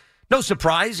 So no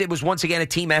surprise. It was once again a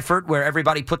team effort where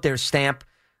everybody put their stamp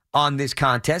on this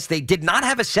contest. They did not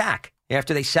have a sack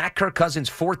after they sacked Kirk Cousins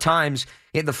 4 times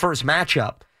in the first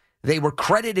matchup. They were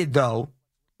credited, though,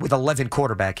 with 11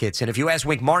 quarterback hits. And if you ask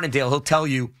Wink Martindale, he'll tell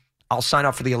you, I'll sign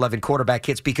up for the 11 quarterback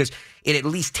hits because it at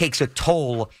least takes a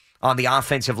toll on the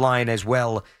offensive line as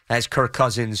well as Kirk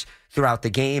Cousins throughout the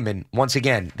game. And once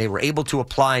again, they were able to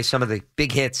apply some of the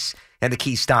big hits and the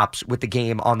key stops with the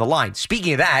game on the line.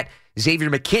 Speaking of that, Xavier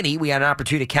McKinney, we had an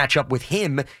opportunity to catch up with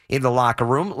him in the locker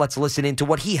room. Let's listen into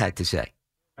what he had to say.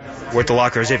 We're at the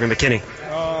locker, Xavier McKinney.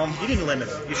 You didn't limit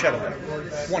him. You shut him down.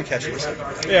 1 catch.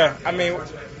 Yeah, I mean,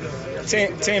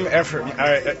 team effort,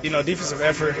 defensive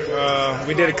effort.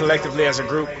 We did it collectively as a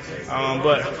group.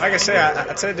 But like I said,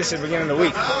 I said this at the beginning of the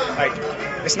week. Like,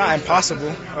 it's not impossible.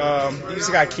 You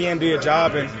just got to key in, do your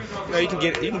job, and you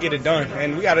can get it done.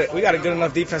 And we got a good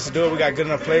enough defense to do it. We got good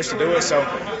enough players to do it. So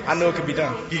I know it could be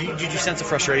done. Did you sense a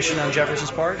frustration on Jefferson's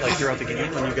part, like throughout the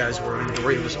game when you guys were in the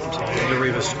Revis?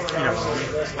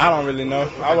 I don't really know.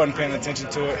 I wasn't paying attention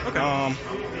to it.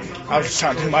 I was just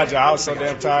trying to do my job. I was so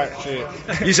damn tired. Shit.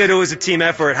 You said it was a team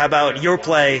effort. How about your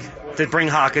play to bring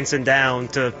Hockenson down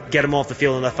to get him off the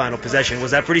field in that final possession?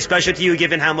 Was that pretty special to you,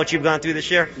 given how much you've gone through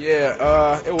this year?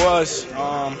 Yeah, it was.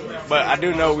 But I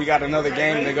do know we got another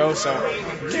game to go, so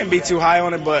can't be too high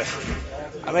on it. But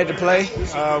I made the play.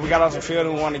 We got off the field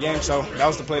and we won the game, so that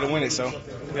was the play to win it. So.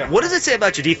 Yeah. What does it say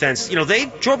about your defense? They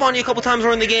drove on you a couple times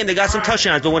during the game. They got some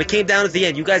touchdowns, but when it came down at the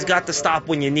end, you guys got the stop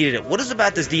when you needed it. What is it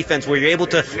about this defense where you're able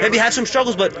to maybe have some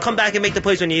struggles, but come back and make the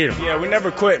plays when you need them? Yeah, we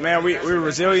never quit, man. We were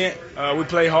resilient. We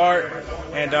play hard,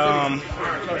 and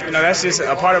that's just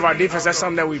a part of our defense. That's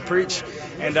something that we preach,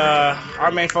 and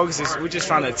our main focus is we're just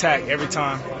trying to attack every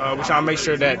time. We're trying to make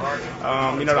sure that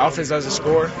the offense doesn't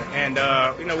score, and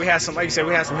we had some, like you said,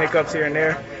 we had some hiccups here and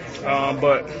there.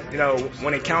 But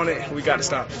when it counted, we got to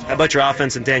stop. How about your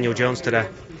offense and Daniel Jones today?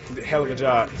 Hell of a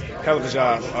job.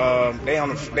 They on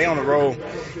the roll,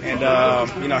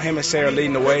 and him and Sarah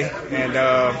leading the way, and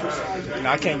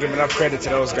I can't give enough credit to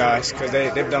those guys because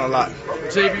they've done a lot.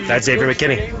 That's Xavier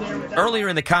McKinney. Earlier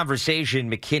in the conversation,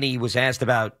 McKinney was asked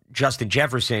about Justin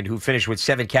Jefferson, who finished with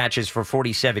 7 catches for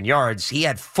 47 yards. He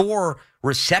had 4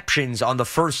 receptions on the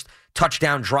first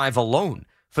touchdown drive alone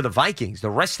for the Vikings. The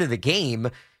rest of the game,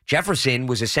 Jefferson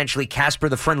was essentially Casper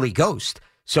the Friendly Ghost.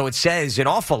 So it says an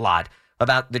awful lot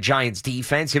about the Giants'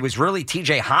 defense. It was really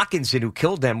T.J. Hockenson who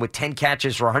killed them with 10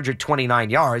 catches for 129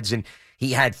 yards, and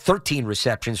he had 13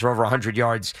 receptions for over 100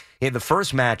 yards in the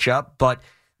first matchup. But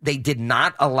they did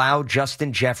not allow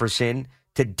Justin Jefferson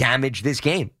to damage this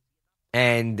game.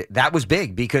 And that was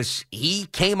big because he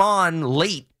came on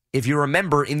late, if you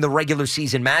remember, in the regular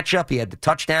season matchup. He had the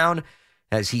touchdown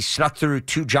as he snuck through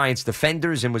 2 Giants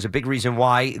defenders and was a big reason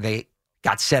why they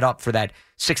got set up for that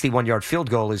 61-yard field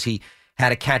goal as he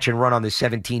had a catch and run on the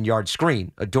 17-yard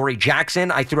screen. Adoree'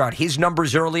 Jackson, I threw out his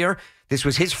numbers earlier. This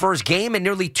was his first game in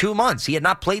nearly 2 months. He had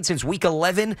not played since Week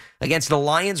 11 against the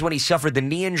Lions when he suffered the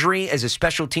knee injury as a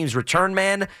special teams return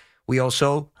man. We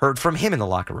also heard from him in the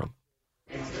locker room.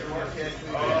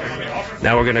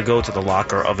 Now we're going to go to the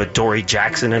locker of Adoree'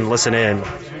 Jackson and listen in.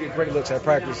 You get great looks at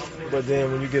practice, but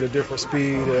then when you get a different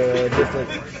speed,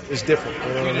 it's different.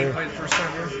 You know what I mean? Played the first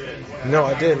time here? No,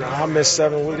 I didn't. I missed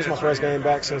 7 weeks. This is my first game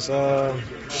back since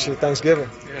Thanksgiving.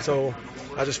 So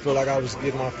I just feel like I was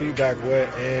getting my feet back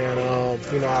wet, and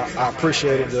I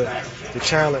appreciated the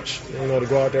challenge, to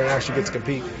go out there and actually get to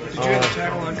compete. Did you have a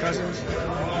tackle on Cousins?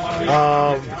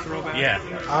 Yeah.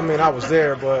 I mean, I was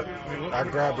there, but I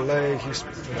grabbed the leg.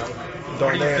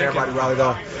 Darnay and everybody rallied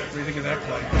off. What do you think of that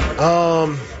play?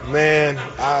 Man,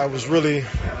 I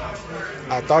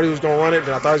thought he was going to run it,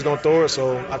 then I thought he was going to throw it.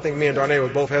 So I think me and Darnay were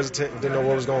both hesitant, didn't know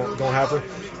what was going to happen.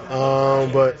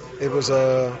 But it was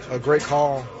a great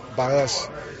call by us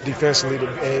defensively.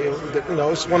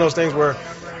 It's one of those things where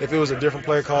if it was a different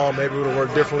play call, maybe it would have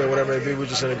worked differently or whatever it may be. We're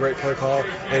just in a great play call,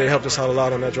 and it helped us out a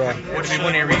lot on that drive. What would be one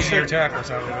of your easier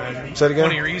tackles, I would imagine? Say it again?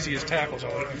 One of your easiest tackles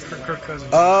for Kirk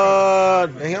Cousins.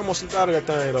 He almost slipped out of that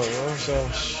thing, though. So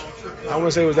I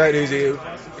wouldn't say it was that easy. It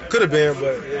could have been,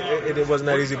 but it wasn't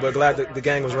that easy. But glad that the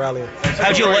gang was rallying.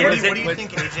 What do you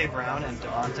think A.J. Brown and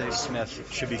Devontae Smith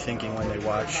should be thinking when they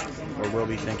watch, or will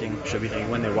be thinking,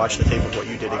 when they watch the tape of what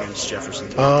you did against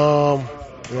Jefferson?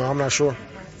 I'm not sure.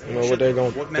 What they're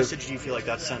going. What message do you feel like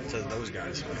that sent to those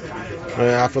guys?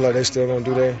 Man, I feel like they still going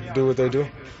to do what they do.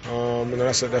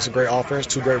 That's a great offense,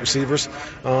 2 great receivers.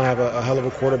 Have a hell of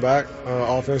a quarterback.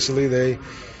 Offensively, they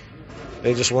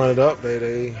just run it up.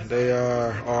 They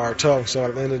are tough. So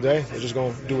at the end of the day, they're just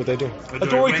going to do what they do.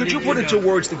 Adoree', could you put into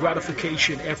words the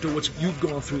gratification after what you've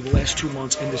gone through the last 2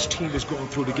 months and this team has gone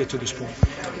through to get to this point?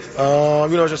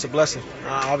 It's just a blessing.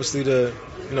 Obviously,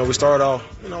 we started off,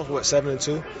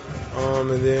 7-2, and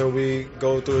then we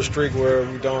go through a streak where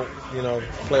we don't,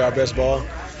 play our best ball,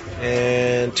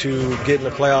 and to get in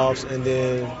the playoffs, and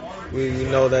then we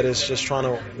know that it's just trying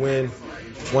to win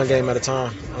one game at a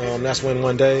time. That's win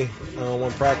one day,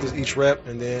 one practice, each rep,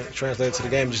 and then translate it to the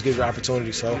game. It just gives you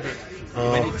opportunity. So,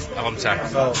 I'm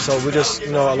sorry. So we just,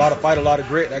 a lot of fight, a lot of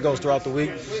grit that goes throughout the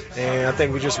week, and I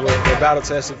think we just were battle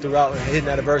tested throughout, hitting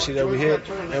that adversity that we hit,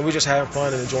 and we just having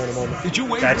fun and enjoying the moment. Did you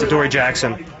wait? That's Adoree'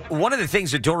 Jackson. One of the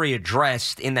things Adoree'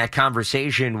 addressed in that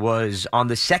conversation was on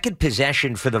the second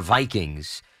possession for the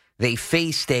Vikings. They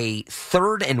faced a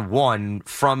 3rd and 1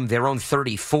 from their own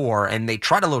 34, and they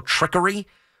tried a little trickery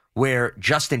where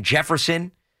Justin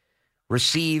Jefferson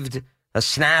received a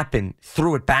snap and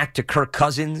threw it back to Kirk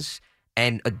Cousins,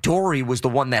 and Adoree' was the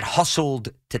one that hustled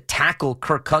to tackle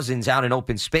Kirk Cousins out in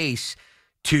open space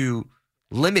to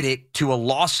limit it to a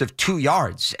loss of 2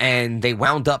 yards, and they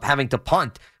wound up having to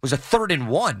punt. It was a 3rd and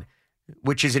 1,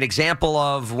 which is an example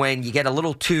of when you get a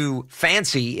little too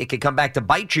fancy, it could come back to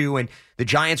bite you, and the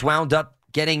Giants wound up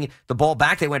getting the ball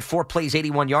back. They went 4 plays,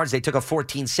 81 yards. They took a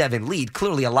 14-7 lead.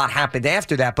 Clearly, a lot happened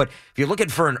after that, but if you're looking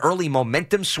for an early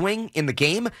momentum swing in the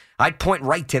game, I'd point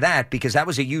right to that because that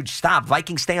was a huge stop.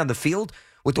 Vikings stay on the field.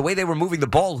 With the way they were moving the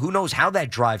ball, who knows how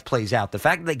that drive plays out. The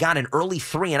fact that they got an early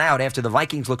 3 and out after the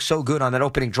Vikings looked so good on that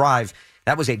opening drive,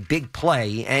 that was a big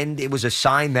play, and it was a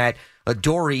sign that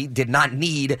Adoree' did not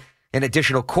need an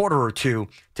additional quarter or two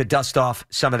to dust off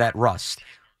some of that rust.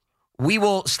 We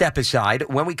will step aside.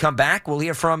 When we come back, we'll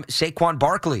hear from Saquon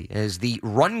Barkley as the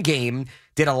run game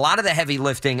did a lot of the heavy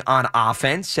lifting on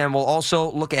offense, and we'll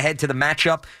also look ahead to the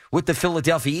matchup with the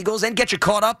Philadelphia Eagles and get you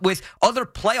caught up with other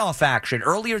playoff action.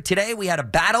 Earlier today, we had a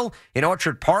battle in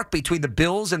Orchard Park between the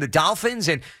Bills and the Dolphins,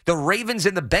 and the Ravens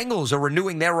and the Bengals are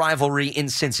renewing their rivalry in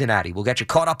Cincinnati. We'll get you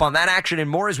caught up on that action and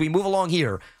more as we move along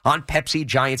here on Pepsi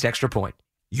Giants Extra Point.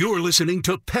 You're listening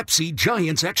to Pepsi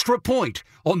Giants Extra Point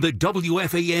on the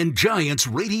WFAN Giants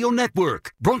Radio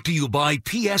Network. Brought to you by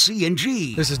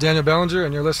PSE&G. This is Daniel Bellinger,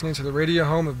 and you're listening to the radio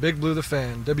home of Big Blue the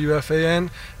Fan, WFAN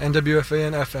and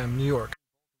WFAN-FM, New York.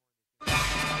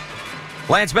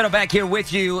 Lance Meadow back here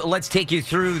with you. Let's take you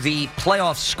through the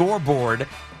playoff scoreboard.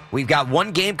 We've got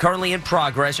one game currently in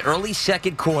progress, early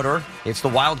second quarter. It's the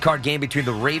wild card game between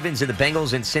the Ravens and the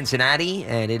Bengals in Cincinnati,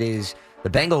 and it is the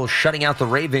Bengals shutting out the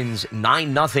Ravens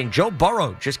 9-0. Joe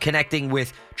Burrow just connecting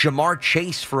with Jamar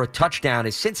Chase for a touchdown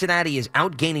as Cincinnati is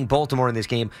outgaining Baltimore in this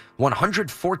game,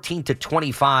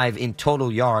 114-25 in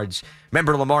total yards.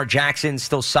 Remember, Lamar Jackson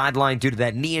still sidelined due to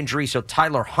that knee injury, so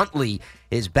Tyler Huntley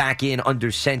is back in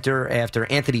under center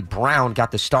after Anthony Brown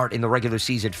got the start in the regular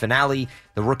season finale,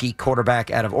 the rookie quarterback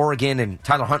out of Oregon, and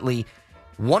Tyler Huntley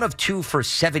 1 of 2 for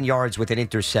 7 yards with an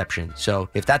interception. So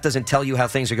if that doesn't tell you how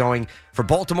things are going for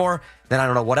Baltimore, then I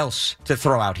don't know what else to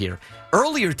throw out here.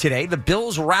 Earlier today, the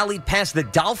Bills rallied past the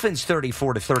Dolphins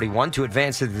 34-31 to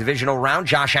advance to the divisional round.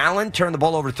 Josh Allen turned the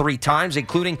ball over 3 times,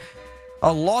 including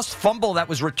a lost fumble that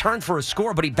was returned for a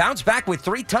score, but he bounced back with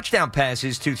 3 touchdown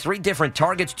passes to 3 different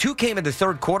targets. 2 came in the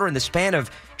third quarter in the span of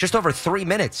just over 3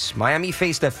 minutes. Miami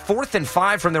faced a 4th and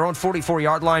 5 from their own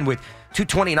 44-yard line with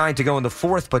 2:29 to go in the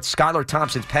fourth, but Skylar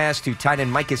Thompson's pass to tight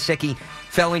end Mike Gesicki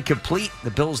fell incomplete.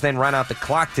 The Bills then ran out the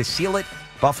clock to seal it.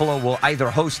 Buffalo will either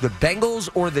host the Bengals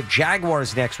or the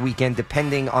Jaguars next weekend,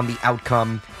 depending on the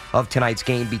outcome of tonight's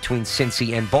game between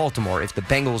Cincy and Baltimore. If the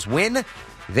Bengals win,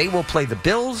 they will play the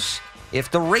Bills.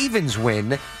 If the Ravens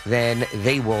win, then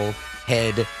they will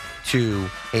head to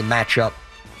a matchup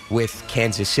with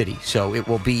Kansas City. So it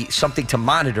will be something to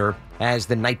monitor as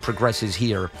the night progresses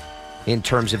here in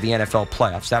terms of the NFL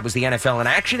playoffs. That was the NFL in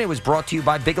action. It was brought to you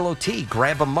by Bigelow Tea.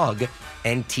 Grab a mug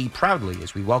and tea proudly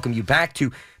as we welcome you back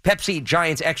to Pepsi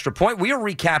Giants Extra Point. We are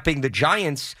recapping the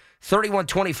Giants'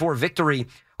 31-24 victory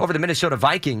over the Minnesota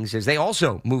Vikings as they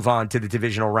also move on to the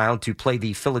divisional round to play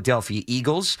the Philadelphia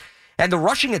Eagles. And the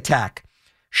rushing attack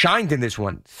shined in this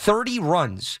one. 30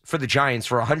 runs for the Giants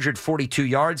for 142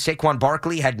 yards. Saquon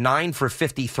Barkley had 9 for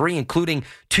 53, including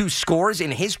 2 scores in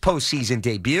his postseason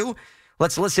debut.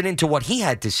 Let's listen into what he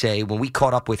had to say when we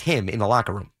caught up with him in the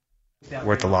locker room.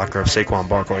 We're at the locker of Saquon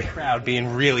Barkley. Crowd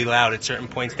being really loud at certain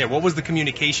points there. What was the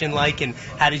communication like, and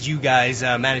how did you guys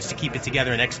manage to keep it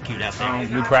together and execute out there?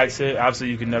 We practice it. Obviously,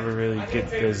 you can never really get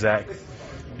the exact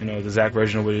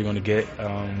version of what you're going to get.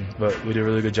 But we did a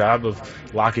really good job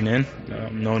of locking in,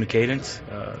 knowing the cadence,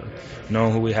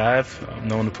 knowing who we have,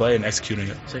 knowing the play, and executing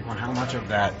it. Saquon, how much of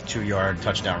that 2-yard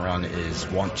touchdown run is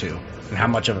want-to? And how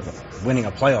much of winning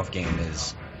a playoff game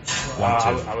is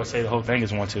want-to? I would say the whole thing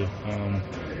is want-to.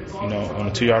 On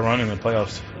a 2-yard run in the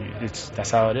playoffs, that's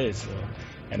how it is.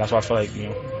 And that's why I feel like,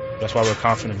 that's why we're a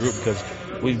confident group, because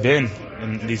we've been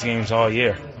in these games all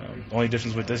year. The only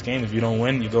difference with this game, if you don't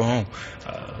win, you go home.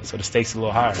 So the stakes are a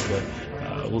little higher.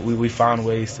 But we found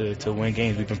ways to win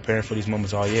games. We've been preparing for these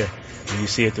moments all year. And you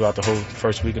see it throughout the whole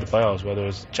first week of the playoffs, whether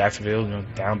it's Jacksonville,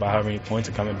 down by however many points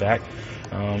and coming back.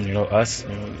 Us,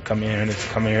 coming here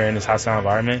in this hostile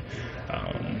environment.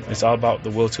 It's all about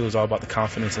the will to. It's all about the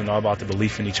confidence and all about the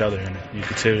belief in each other. And you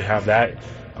continue to have that,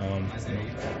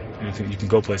 you can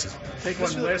go places. Take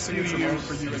one last few years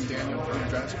for you and Daniel for your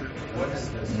draft group.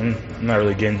 I'm not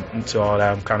really getting into all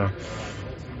that. I'm kind of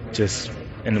just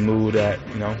in the mood that,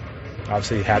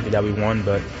 obviously happy that we won,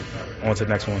 but on to the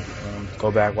next one.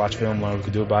 Go back, watch film, learn what we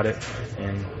can do about it,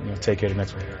 and take care of the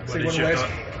next one.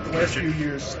 The last few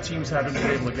years, teams haven't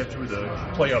been able to get through the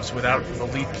playoffs without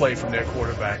elite play from their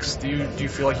quarterbacks. Do you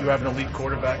feel like you have an elite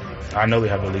quarterback? I know we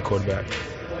have an elite quarterback.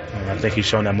 I think he's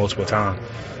shown that multiple times.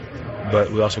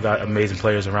 But we also got amazing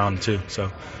players around him, too.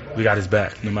 So we got his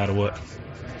back no matter what.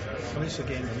 Well, this is a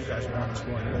game where you guys are not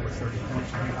scoring over 30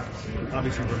 points.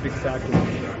 Obviously, we're a big factor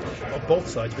on both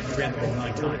sides, but you ran the ball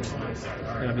 9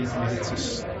 times. It's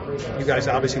just, you guys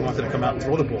obviously wanted to come out and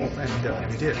throw the ball,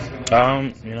 and you did.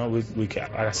 We like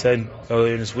I said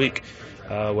earlier this week,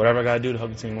 whatever I got to do to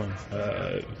help the team win.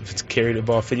 If it's carry the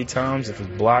ball 50 times, if it's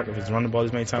block, if it's run the ball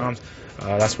this many times,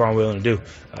 that's what I'm willing to do.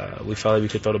 We felt like we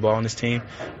could throw the ball on this team.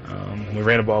 We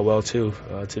ran the ball well, too,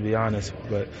 to be honest.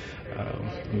 But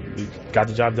we got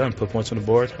the job done, put points on the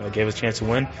board, gave us a chance to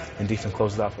win, and defense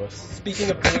closed it out for us. Speaking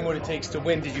of doing what it takes to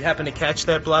win, did you happen to catch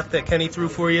that block that Kenny threw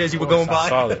for you as you were going by?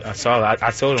 I saw it.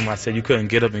 I told him, I said, you couldn't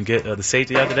get up and get the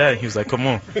safety after that. He was like, come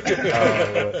on.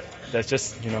 That's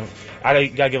just, I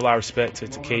got to give a lot of respect to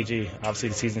KG. Obviously,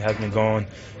 the season has been going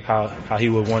how he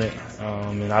would want it.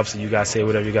 And obviously, you guys say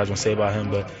whatever you guys want to say about him,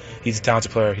 but he's a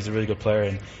talented player. He's a really good player.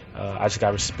 And I just got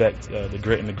to respect the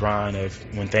grit and the grind of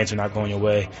when things are not going your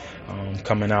way,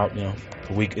 coming out, a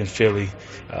week in Philly,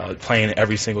 playing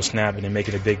every single snap and then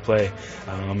making a big play,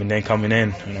 and then coming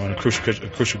in, on a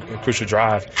crucial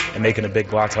drive and making a big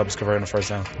block to help us convert in the first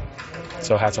down.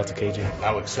 So hats off to KG.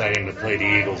 How exciting to play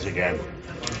the Eagles again.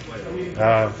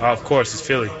 Of course, it's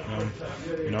Philly.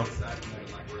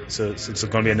 So it's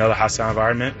going to be another hostile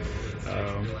environment.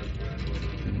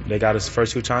 They got us the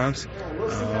first 2 times,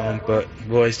 but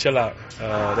boys, chill out.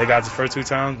 They got us the first 2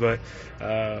 times, but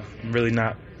I'm really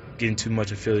not getting too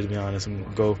much of Philly, to be honest.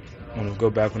 I'm going to go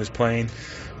back when it's playing,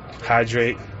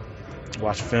 hydrate,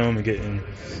 watch film, and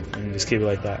just keep it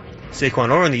like that. Saquon,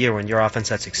 earlier in the year when your offense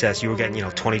had success, you were getting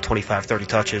 20, 25, 30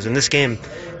 touches. In this game,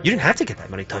 you didn't have to get that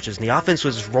many touches, and the offense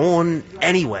was rolling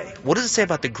anyway. What does it say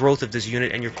about the growth of this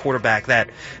unit and your quarterback, that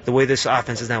the way this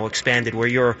offense is now expanded, where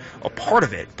you're a part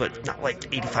of it, but not like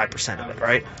 85% of it,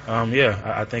 right?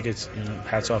 I think it's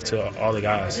hats off to all the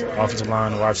guys, offensive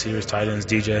line, wide receivers, tight ends,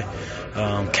 DJ,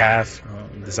 Calf,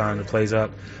 designing the plays up.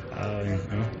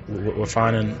 We're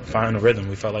finding a rhythm.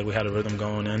 We felt like we had a rhythm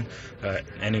going in,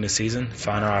 ending the season,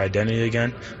 find our identity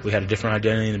again. We had a different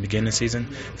identity in the beginning of the season,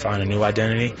 find a new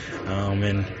identity,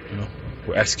 and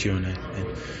we're executing it. And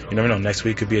you never know, next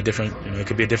week could be a different, it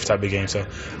could be a different type of game. So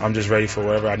I'm just ready for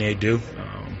whatever I need to do,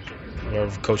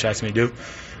 whatever coach asks me to do,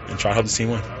 and try to help the team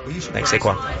win. Thanks,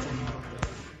 Saquon.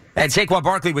 And Saquon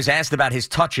Barkley was asked about his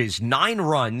touches, 9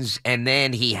 runs, and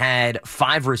then he had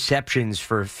 5 receptions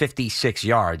for 56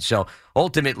 yards. So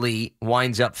ultimately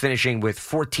winds up finishing with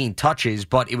 14 touches,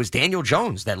 but it was Daniel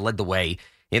Jones that led the way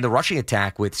in the rushing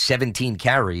attack with 17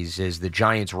 carries as the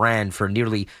Giants ran for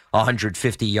nearly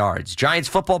 150 yards. Giants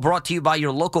football brought to you by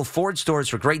your local Ford stores.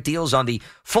 For great deals on the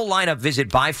full lineup, visit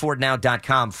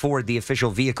buyfordnow.com. Ford, the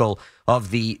official vehicle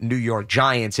of the New York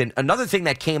Giants. And another thing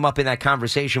that came up in that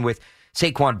conversation with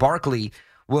Saquon Barkley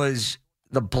was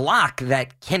the block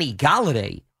that Kenny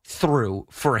Golladay threw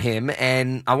for him.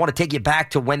 And I want to take you back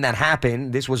to when that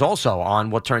happened. This was also on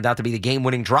what turned out to be the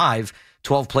game-winning drive,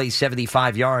 12 plays,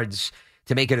 75 yards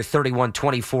to make it a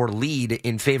 31-24 lead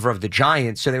in favor of the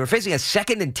Giants. So they were facing a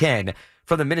 2nd and 10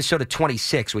 from the Minnesota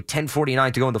 26 with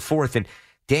 10:49 to go in the 4th. And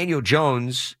Daniel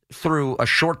Jones threw a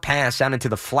short pass out into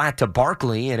the flat to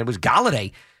Barkley, and it was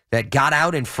Golladay that got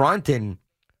out in front and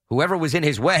whoever was in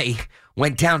his way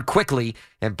went down quickly,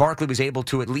 and Barkley was able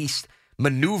to at least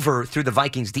maneuver through the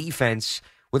Vikings defense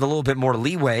with a little bit more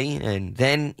leeway. And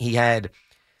then he had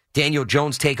Daniel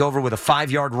Jones take over with a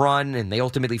 5-yard run, and they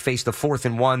ultimately faced the 4th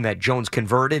and 1 that Jones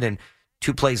converted. And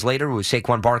 2 plays later, it was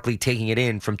Saquon Barkley taking it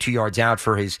in from 2 yards out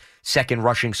for his second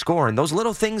rushing score. And those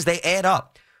little things, they add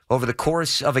up over the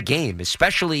course of a game,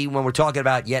 especially when we're talking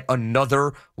about yet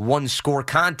another one-score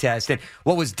contest. And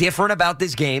what was different about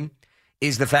this game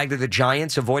is the fact that the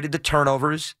Giants avoided the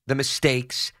turnovers, the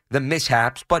mistakes, the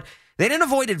mishaps, but they didn't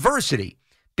avoid adversity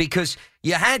because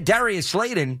you had Darius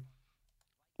Slayton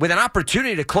with an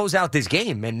opportunity to close out this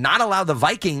game and not allow the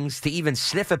Vikings to even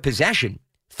sniff a possession.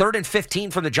 3rd and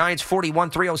 15 from the Giants, 41,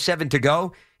 3:07 to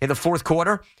go in the fourth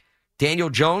quarter. Daniel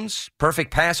Jones,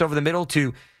 perfect pass over the middle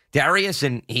to Darius,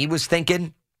 and he was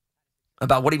thinking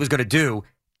about what he was going to do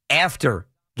after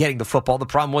getting the football. The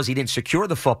problem was he didn't secure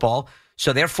the football,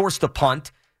 so they're forced to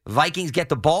punt. Vikings get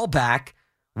the ball back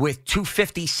with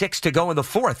 2:56 to go in the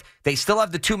fourth. They still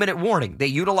have the 2-minute warning. They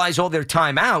utilize all their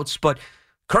timeouts, but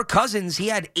Kirk Cousins, he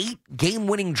had 8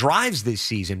 game-winning drives this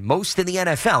season, most in the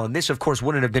NFL. And this, of course,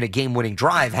 wouldn't have been a game-winning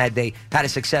drive had they had a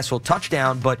successful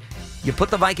touchdown. But you put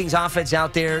the Vikings offense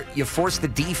out there, you force the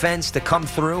defense to come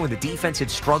through, and the defense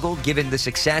had struggled given the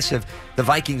success of the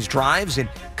Vikings' drives, and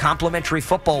complimentary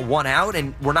football won out.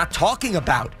 And we're not talking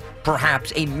about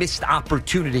perhaps a missed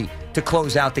opportunity to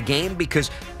close out the game, because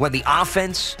when the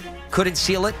offense couldn't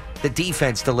seal it, the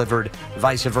defense delivered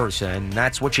vice versa. And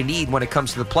that's what you need when it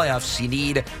comes to the playoffs. You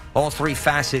need all 3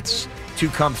 facets to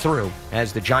come through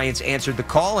as the Giants answered the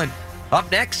call. And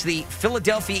up next, the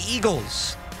Philadelphia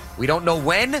Eagles. We don't know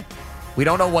when. We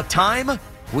don't know what time.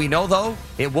 We know, though,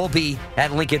 it will be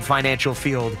at Lincoln Financial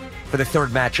Field for the 3rd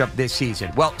matchup this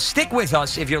season. Well, stick with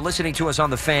us if you're listening to us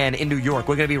on The Fan in New York.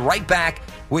 We're going to be right back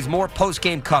with more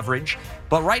post-game coverage.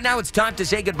 But right now, it's time to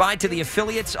say goodbye to the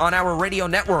affiliates on our radio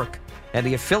network. And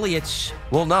the affiliates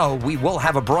will know we will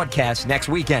have a broadcast next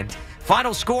weekend.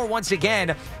 Final score once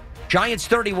again, Giants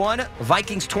 31,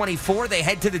 Vikings 24. They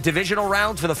head to the divisional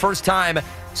round for the first time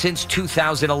since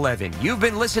 2011. You've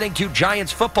been listening to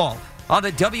Giants football on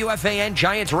the WFAN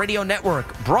Giants Radio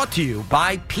Network, brought to you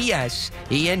by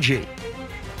PSENG.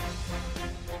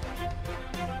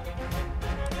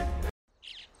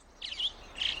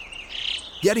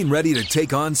 Getting ready to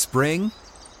take on spring?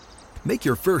 Make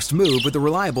your first move with the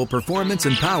reliable performance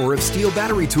and power of Steel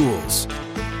battery tools.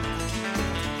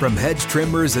 From hedge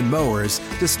trimmers and mowers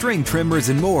to string trimmers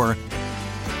and more,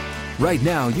 right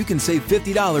now you can save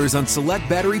 $50 on select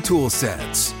battery tool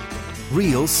sets.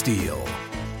 Real Steel.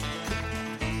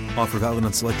 Offer valid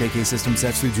on select AK system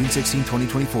sets through June 16,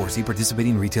 2024. See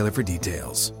participating retailer for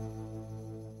details.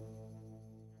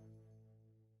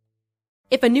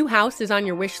 If a new house is on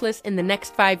your wish list in the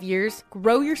next 5 years,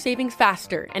 grow your savings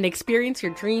faster and experience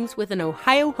your dreams with an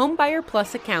Ohio Homebuyer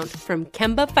Plus account from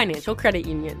Kemba Financial Credit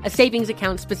Union. A savings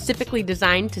account specifically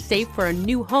designed to save for a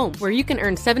new home, where you can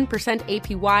earn 7%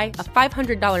 APY,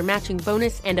 a $500 matching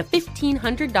bonus, and a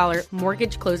 $1,500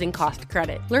 mortgage closing cost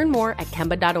credit. Learn more at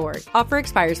Kemba.org. Offer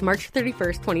expires March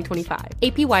 31st, 2025.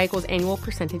 APY equals annual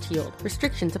percentage yield.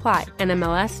 Restrictions apply.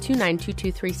 NMLS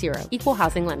 292230. Equal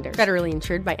housing lender. Federally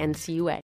insured by NCUA.